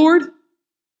fear of the Lord?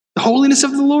 The holiness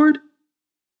of the Lord?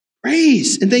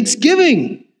 Praise and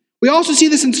thanksgiving. We also see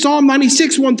this in Psalm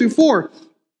 96, 1 through 4.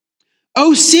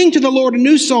 Oh, sing to the Lord a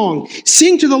new song.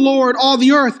 Sing to the Lord, all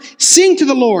the earth. Sing to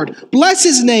the Lord. Bless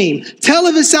his name. Tell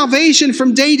of his salvation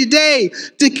from day to day.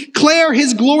 Declare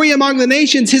his glory among the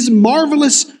nations, his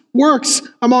marvelous works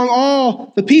among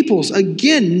all the peoples.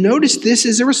 Again, notice this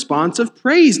is a response of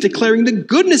praise, declaring the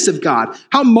goodness of God,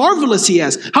 how marvelous he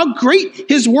is, how great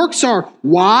his works are.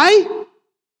 Why?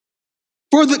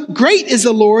 For the great is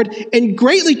the Lord, and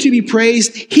greatly to be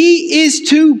praised. He is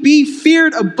to be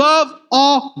feared above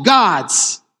all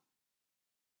gods.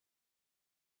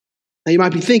 Now you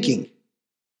might be thinking,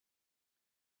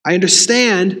 I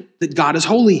understand that God is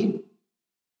holy.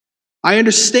 I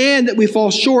understand that we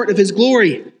fall short of his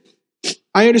glory.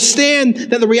 I understand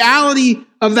that the reality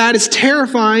of that is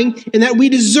terrifying and that we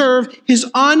deserve his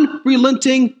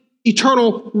unrelenting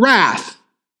eternal wrath.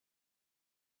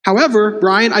 However,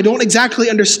 Brian, I don't exactly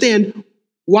understand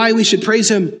why we should praise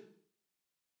him.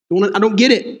 I don't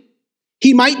get it.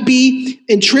 He might be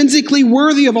intrinsically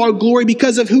worthy of our glory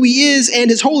because of who he is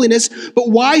and his holiness, but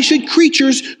why should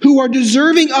creatures who are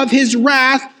deserving of his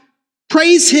wrath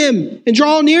praise him and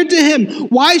draw near to him?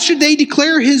 Why should they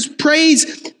declare his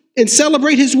praise and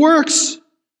celebrate his works?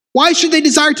 Why should they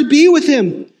desire to be with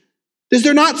him? Does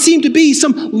there not seem to be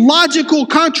some logical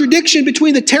contradiction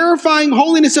between the terrifying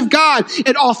holiness of God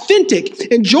and authentic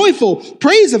and joyful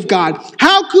praise of God?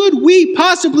 How could we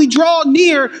possibly draw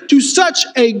near to such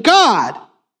a God?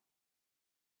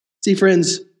 See,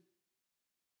 friends,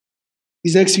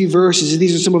 these next few verses,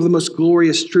 these are some of the most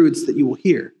glorious truths that you will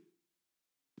hear.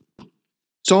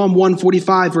 Psalm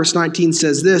 145, verse 19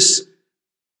 says this,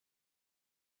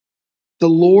 the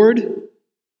Lord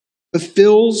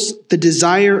fulfills the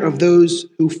desire of those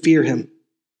who fear him.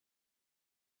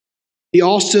 He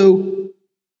also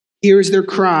hears their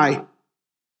cry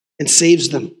and saves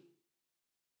them.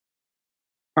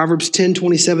 Proverbs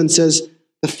 10:27 says,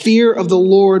 the fear of the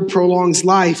Lord prolongs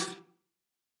life.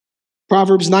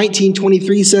 Proverbs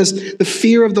 19:23 says, the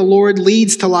fear of the Lord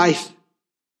leads to life.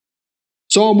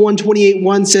 Psalm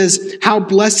 128:1 says, how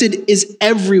blessed is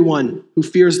everyone who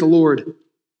fears the Lord.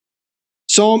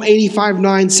 Psalm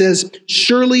 85:9 says,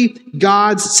 surely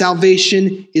God's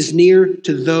salvation is near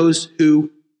to those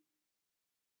who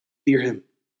fear him.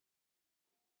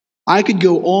 I could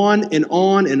go on and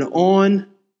on and on.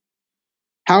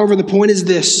 However, the point is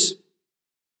this.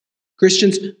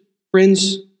 Christians,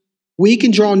 friends, we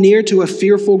can draw near to a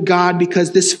fearful God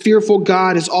because this fearful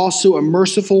God is also a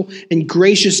merciful and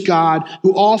gracious God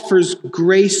who offers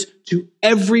grace to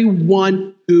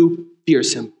everyone who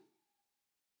fears him.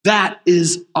 That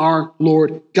is our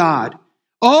Lord God.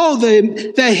 Oh,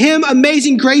 the hymn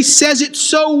Amazing Grace says it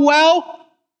so well.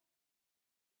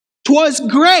 'Twas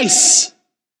grace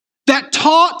that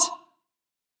taught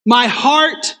my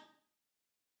heart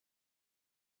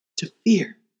to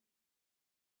fear.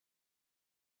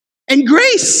 And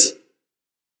grace,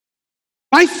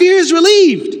 my fear is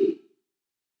relieved.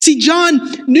 See,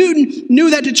 John Newton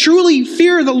knew that to truly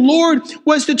fear the Lord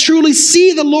was to truly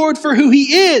see the Lord for who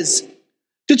he is.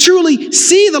 To truly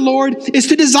see the Lord is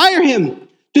to desire him.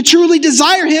 To truly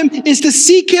desire him is to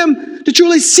seek him. To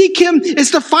truly seek him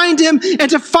is to find him. And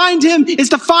to find him is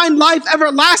to find life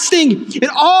everlasting. And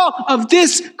all of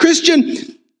this, Christian,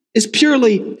 is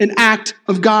purely an act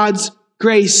of God's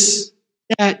grace.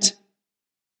 Yet,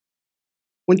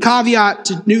 one caveat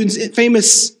to Newton's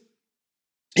famous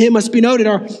hymn must be noted,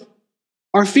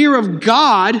 our fear of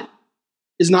God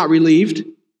is not relieved.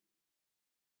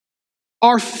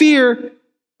 Our fear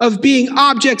of being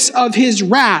objects of his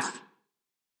wrath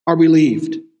are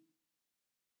relieved.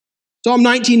 Psalm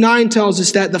 19:9 tells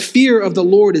us that the fear of the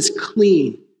Lord is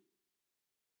clean,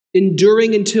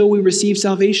 enduring until we receive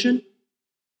salvation.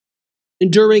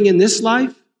 Enduring in this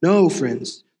life? No,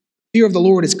 friends. Fear of the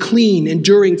Lord is clean,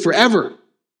 enduring forever.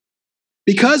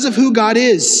 Because of who God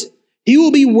is, he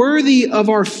will be worthy of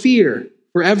our fear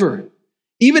forever.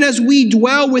 Even as we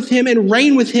dwell with him and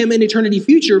reign with him in eternity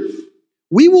future,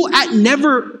 we will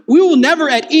never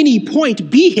at any point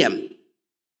be him.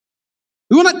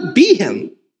 We will not be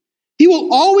him. He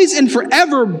will always and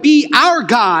forever be our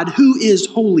God, who is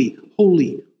holy,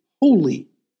 holy, holy,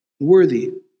 worthy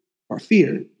of our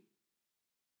fear.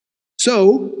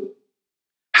 So,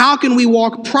 how can we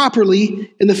walk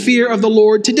properly in the fear of the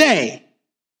Lord today?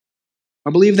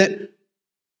 I believe that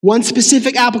one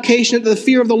specific application that the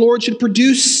fear of the Lord should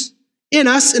produce in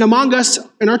us and among us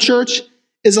in our church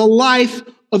is a life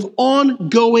of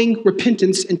ongoing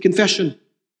repentance and confession.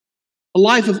 A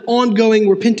life of ongoing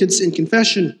repentance and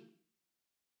confession.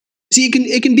 See,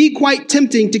 it can be quite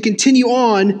tempting to continue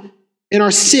on in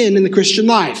our sin in the Christian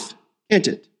life, can't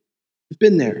it? We've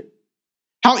been there.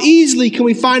 How easily can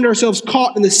we find ourselves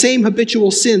caught in the same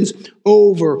habitual sins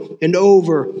over and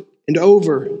over and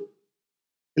over?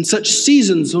 In such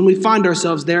seasons, when we find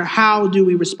ourselves there, how do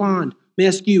we respond? Let me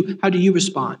ask you, how do you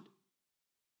respond?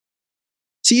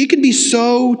 See, it can be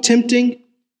so tempting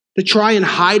to try and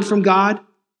hide from God.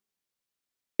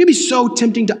 It can be so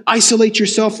tempting to isolate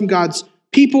yourself from God's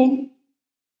people,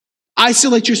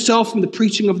 isolate yourself from the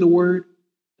preaching of the word,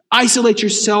 isolate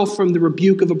yourself from the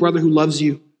rebuke of a brother who loves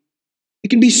you. It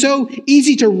can be so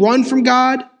easy to run from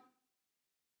God.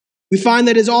 We find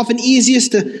that it's often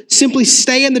easiest to simply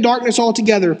stay in the darkness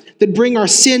altogether than bring our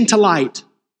sin to light.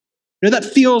 You know, that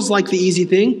feels like the easy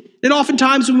thing. And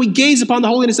oftentimes when we gaze upon the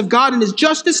holiness of God and his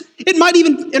justice, it might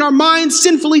even in our minds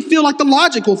sinfully feel like the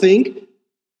logical thing.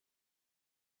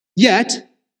 Yet,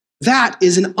 that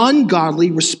is an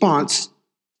ungodly response to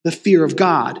the fear of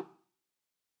God.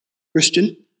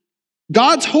 Christian,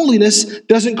 God's holiness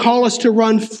doesn't call us to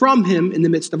run from him in the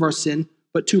midst of our sin,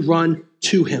 but to run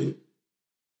to him.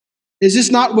 Is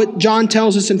this not what John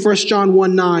tells us in 1 John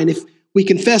 1:9? If we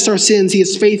confess our sins, he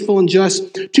is faithful and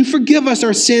just to forgive us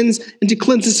our sins and to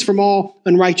cleanse us from all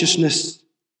unrighteousness.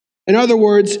 In other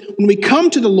words, when we come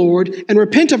to the Lord and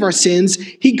repent of our sins,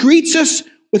 he greets us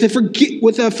with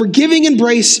a forgiving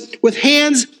embrace, with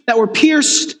hands that were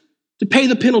pierced to pay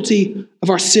the penalty of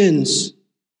our sins.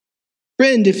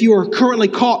 Friend, if you are currently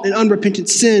caught in unrepentant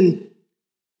sin,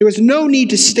 there is no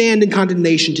need to stand in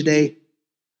condemnation today.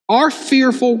 Our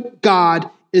fearful God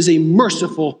is a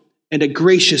merciful and a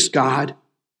gracious God.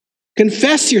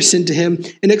 Confess your sin to him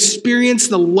and experience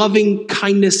the loving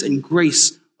kindness and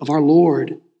grace of our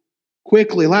Lord.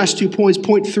 Quickly, last 2 points.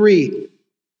 Point 3,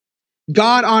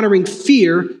 God-honoring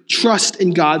fear, trust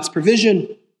in God's provision.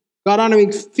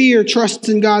 God-honoring fear, trust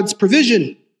in God's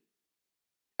provision.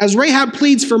 As Rahab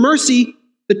pleads for mercy,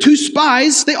 the two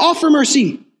spies, they offer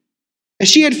mercy. As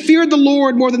she had feared the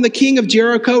Lord more than the king of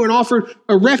Jericho and offered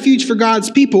a refuge for God's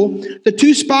people, the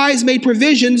two spies made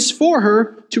provisions for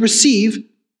her to receive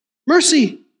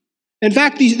mercy. In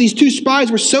fact, these two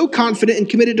spies were so confident and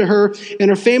committed to her and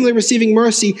her family receiving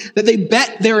mercy that they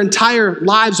bet their entire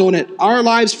lives on it. Our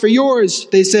lives for yours,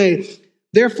 they say.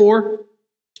 Therefore,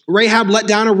 Rahab let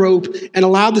down a rope and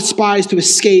allowed the spies to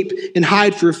escape and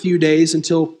hide for a few days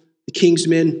until the king's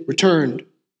men returned.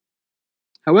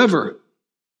 However,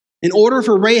 in order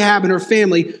for Rahab and her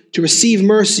family to receive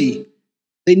mercy,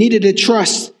 they needed to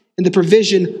trust in the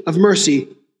provision of mercy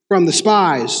from the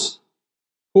spies.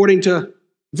 According to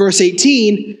verse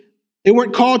 18, they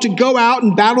weren't called to go out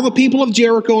and battle the people of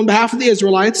Jericho on behalf of the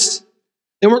Israelites.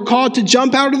 They weren't called to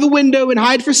jump out of the window and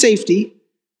hide for safety.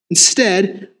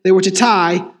 Instead, they were to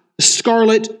tie the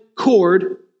scarlet cord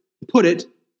and put it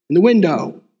in the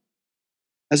window.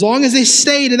 As long as they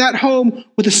stayed in that home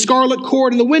with the scarlet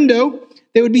cord in the window,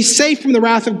 they would be safe from the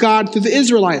wrath of God through the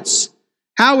Israelites.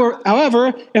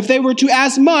 However, if they were to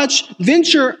as much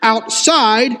venture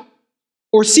outside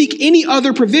or seek any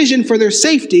other provision for their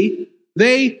safety,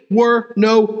 they were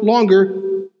no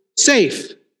longer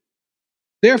safe.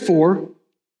 Therefore,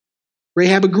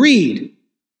 Rahab agreed,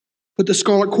 put the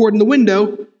scarlet cord in the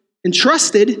window, and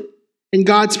trusted in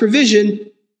God's provision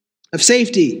of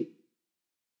safety.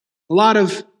 A lot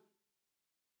of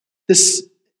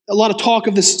talk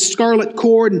of this scarlet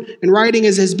cord and writing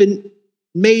has been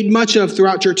made much of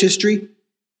throughout church history.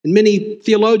 And many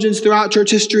theologians throughout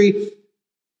church history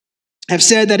have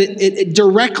said that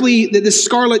that this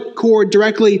scarlet cord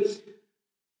directly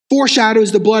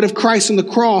foreshadows the blood of Christ on the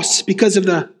cross because of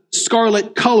the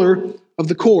scarlet color of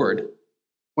the cord.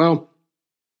 Well,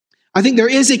 I think there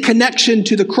is a connection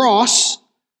to the cross,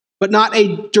 but not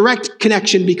a direct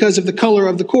connection because of the color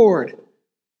of the cord.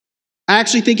 I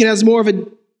actually think it has more of a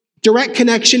direct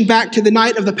connection back to the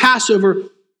night of the Passover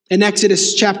in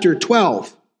Exodus chapter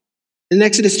 12. In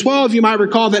Exodus 12, you might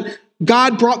recall that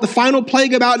God brought the final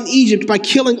plague about in Egypt by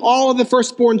killing all of the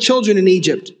firstborn children in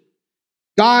Egypt.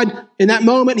 God, in that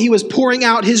moment, he was pouring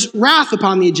out his wrath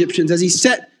upon the Egyptians as he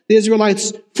set the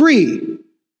Israelites free.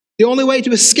 The only way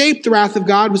to escape the wrath of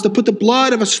God was to put the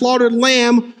blood of a slaughtered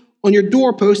lamb on your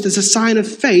doorpost as a sign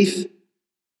of faith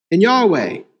in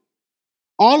Yahweh.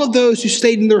 All of those who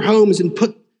stayed in their homes and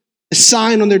put a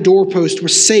sign on their doorpost were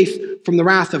safe from the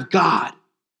wrath of God.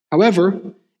 However,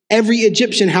 every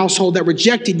Egyptian household that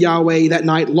rejected Yahweh that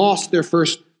night lost their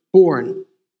firstborn.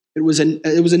 It was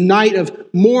a night of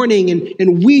mourning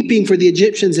and weeping for the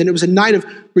Egyptians, and it was a night of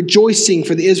rejoicing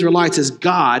for the Israelites as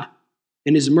God,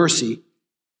 in his mercy,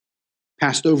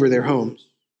 passed over their homes.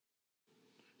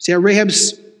 See,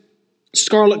 Rahab's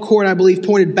scarlet cord, I believe,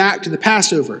 pointed back to the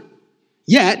Passover.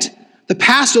 Yet, the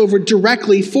Passover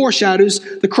directly foreshadows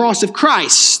the cross of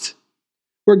Christ,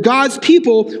 where God's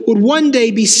people would one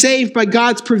day be saved by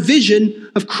God's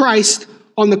provision of Christ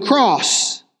on the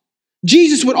cross.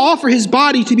 Jesus would offer his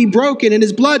body to be broken and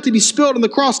his blood to be spilled on the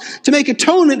cross to make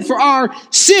atonement for our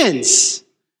sins.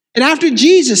 And after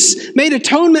Jesus made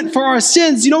atonement for our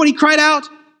sins, you know what he cried out?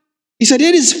 He said,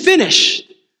 "It is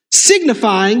finished,"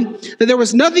 signifying that there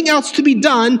was nothing else to be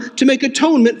done to make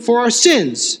atonement for our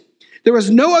sins. There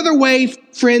was no other way,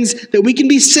 friends, that we can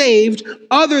be saved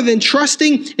other than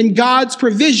trusting in God's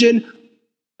provision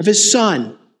of his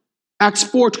Son. Acts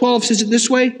 4:12 says it this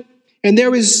way, "And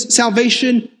there is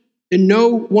salvation in no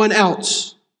one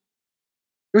else."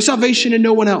 There is salvation in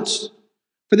no one else.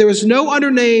 For there is no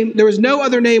other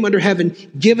name under heaven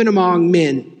given among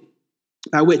men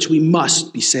by which we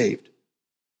must be saved.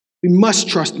 We must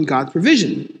trust in God's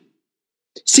provision.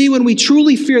 See, when we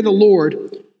truly fear the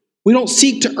Lord, we don't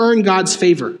seek to earn God's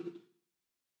favor.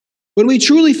 When we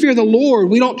truly fear the Lord,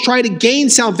 we don't try to gain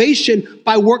salvation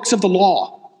by works of the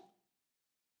law.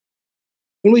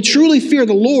 When we truly fear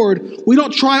the Lord, we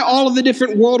don't try all of the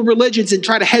different world religions and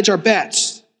try to hedge our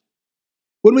bets.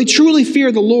 When we truly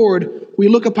fear the Lord, we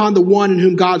look upon the one in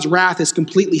whom God's wrath is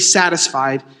completely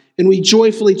satisfied, and we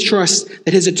joyfully trust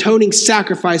that his atoning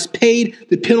sacrifice paid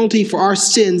the penalty for our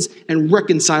sins and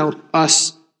reconciled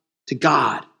us to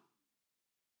God.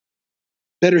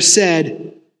 Better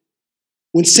said,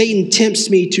 when Satan tempts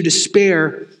me to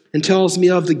despair and tells me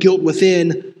of the guilt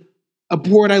within,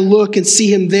 abhorred I look and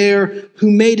see him there who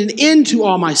made an end to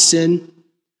all my sin.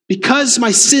 Because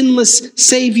my sinless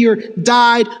Savior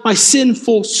died, my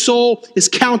sinful soul is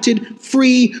counted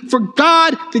free. For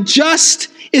God, the just,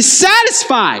 is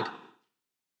satisfied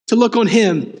to look on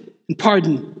him and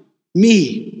pardon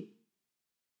me.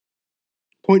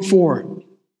 Point 4.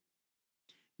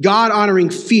 God-honoring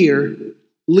fear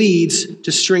leads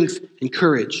to strength and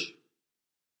courage.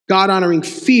 God-honoring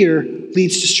fear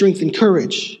leads to strength and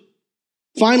courage.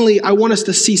 Finally, I want us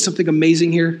to see something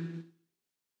amazing here.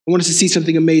 I want us to see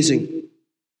something amazing.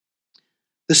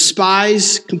 The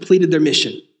spies completed their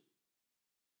mission.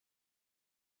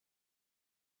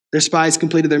 Their spies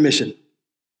completed their mission.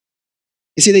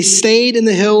 You see, they stayed in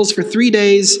the hills for 3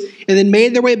 days and then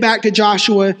made their way back to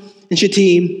Joshua and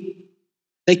Shittim.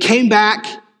 They came back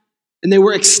and they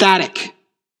were ecstatic.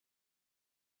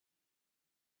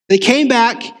 They came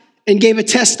back and gave a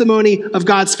testimony of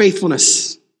God's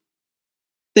faithfulness.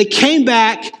 They came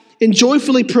back and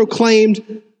joyfully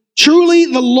proclaimed, "Truly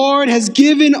the Lord has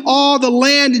given all the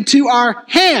land into our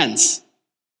hands."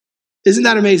 Isn't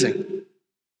that amazing?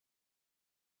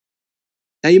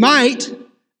 Now you might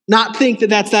not think that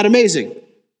that's that amazing.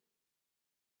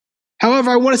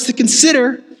 However, I want us to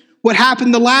consider what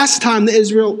happened the last time the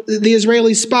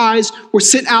Israeli spies were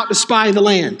sent out to spy the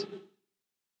land.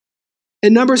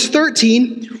 In Numbers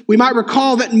 13, we might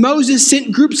recall that Moses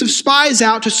sent groups of spies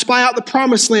out to spy out the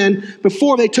promised land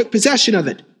before they took possession of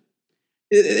it.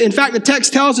 In fact, the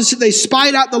text tells us that they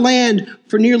spied out the land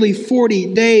for nearly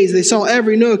 40 days. They saw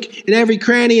every nook and every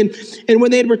cranny. And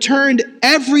when they had returned,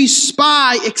 every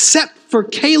spy except for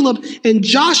Caleb and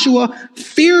Joshua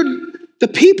feared the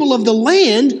people of the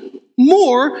land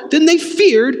more than they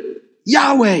feared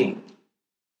Yahweh.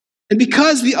 And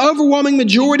because the overwhelming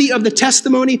majority of the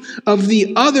testimony of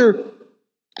the other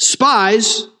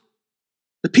spies,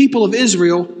 the people of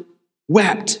Israel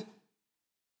wept.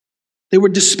 They were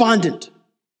despondent.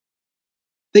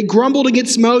 They grumbled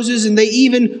against Moses and they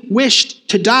even wished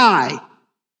to die.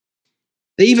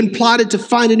 They even plotted to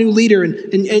find a new leader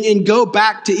and go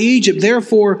back to Egypt.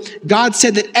 Therefore, God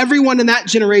said that everyone in that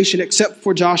generation, except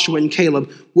for Joshua and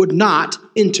Caleb, would not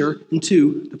enter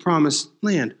into the promised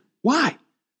land. Why?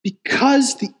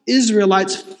 Because the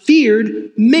Israelites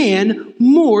feared man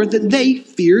more than they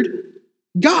feared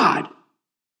God.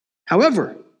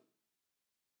 However,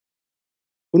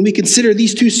 when we consider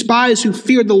these two spies who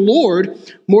feared the Lord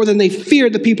more than they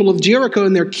feared the people of Jericho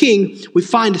and their king, we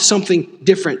find something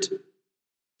different.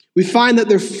 We find that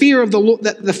the fear of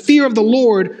the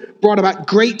Lord brought about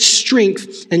great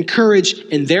strength and courage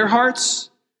in their hearts,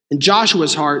 in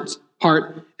Joshua's heart,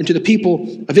 and to the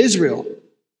people of Israel.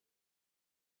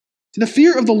 The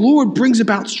fear of the Lord brings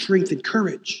about strength and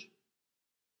courage.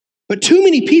 But too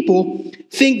many people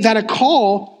think that a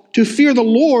call to fear the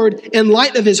Lord in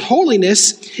light of his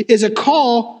holiness is a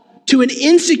call to an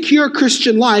insecure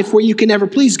Christian life where you can never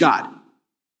please God.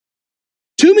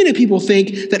 Too many people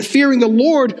think that fearing the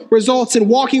Lord results in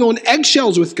walking on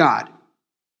eggshells with God.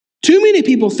 Too many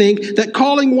people think that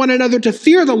calling one another to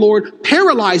fear the Lord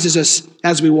paralyzes us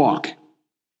as we walk.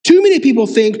 Too many people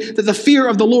think that the fear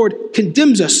of the Lord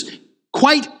condemns us.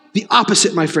 Quite the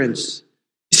opposite, my friends.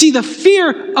 You see, the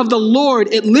fear of the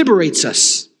Lord, it liberates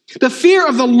us. The fear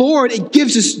of the Lord, it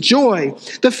gives us joy.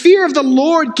 The fear of the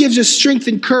Lord gives us strength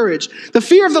and courage. The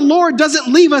fear of the Lord doesn't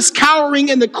leave us cowering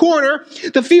in the corner.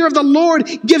 The fear of the Lord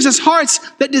gives us hearts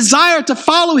that desire to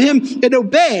follow him and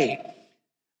obey.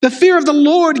 The fear of the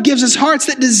Lord gives us hearts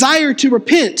that desire to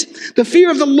repent. The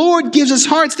fear of the Lord gives us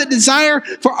hearts that desire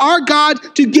for our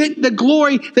God to get the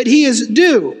glory that he is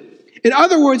due. In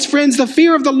other words, friends, the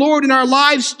fear of the Lord in our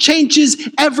lives changes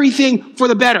everything for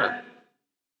the better.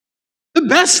 The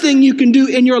best thing you can do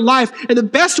in your life, and the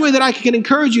best way that I can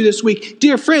encourage you this week,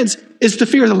 dear friends, is to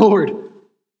fear the Lord.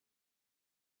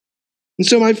 And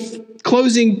so my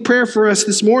closing prayer for us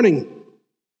this morning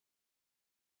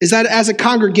is that as a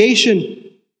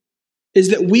congregation, is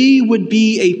that we would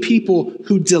be a people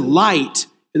who delight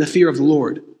in the fear of the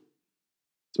Lord.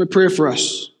 That's my prayer for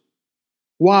us.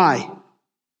 Why?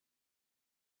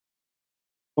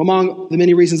 Among the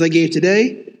many reasons I gave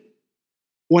today,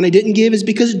 one I didn't give is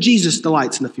because Jesus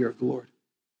delights in the fear of the Lord.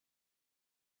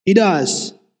 He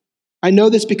does. I know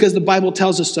this because the Bible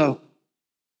tells us so.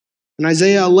 In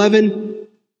Isaiah 11,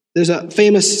 there's a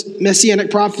famous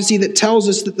messianic prophecy that tells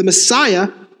us that the Messiah,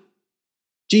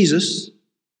 Jesus,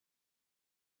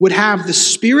 would have the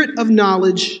spirit of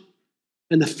knowledge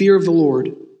and the fear of the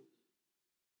Lord.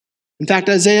 In fact,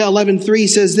 Isaiah 11:3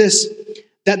 says this,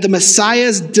 that the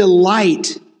Messiah's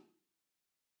delight,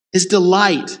 his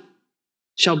delight,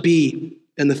 shall be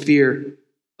in the fear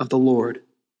of the Lord.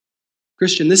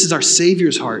 Christian, this is our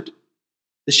Savior's heart.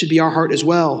 This should be our heart as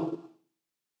well.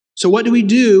 So what do we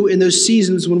do in those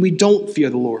seasons when we don't fear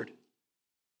the Lord?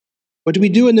 What do we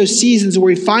do in those seasons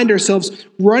where we find ourselves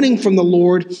running from the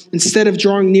Lord instead of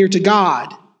drawing near to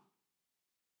God?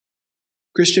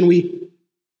 Christian, we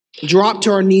drop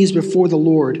to our knees before the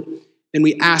Lord and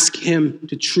we ask him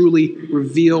to truly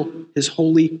reveal his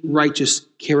holy, righteous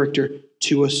character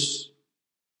to us.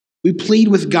 We plead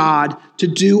with God to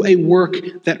do a work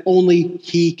that only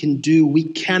he can do. We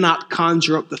cannot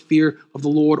conjure up the fear of the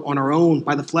Lord on our own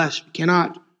by the flesh. We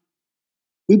cannot.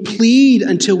 We plead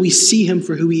until we see him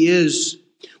for who he is.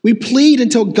 We plead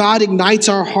until God ignites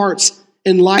our hearts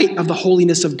in light of the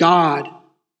holiness of God.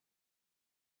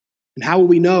 And how will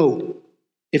we know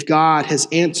if God has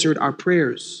answered our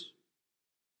prayers?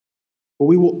 Well,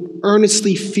 we will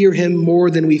earnestly fear him more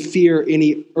than we fear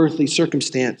any earthly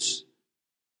circumstance.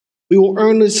 We will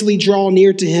earnestly draw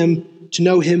near to him to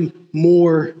know him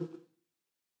more.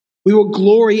 We will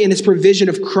glory in his provision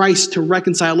of Christ to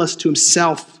reconcile us to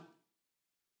himself.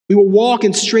 We will walk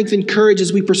in strength and courage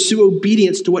as we pursue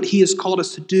obedience to what he has called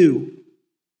us to do.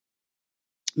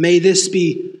 May this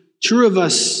be true of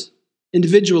us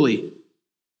individually,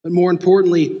 but more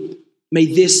importantly, may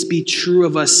this be true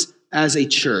of us as a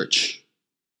church.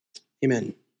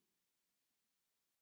 Amen.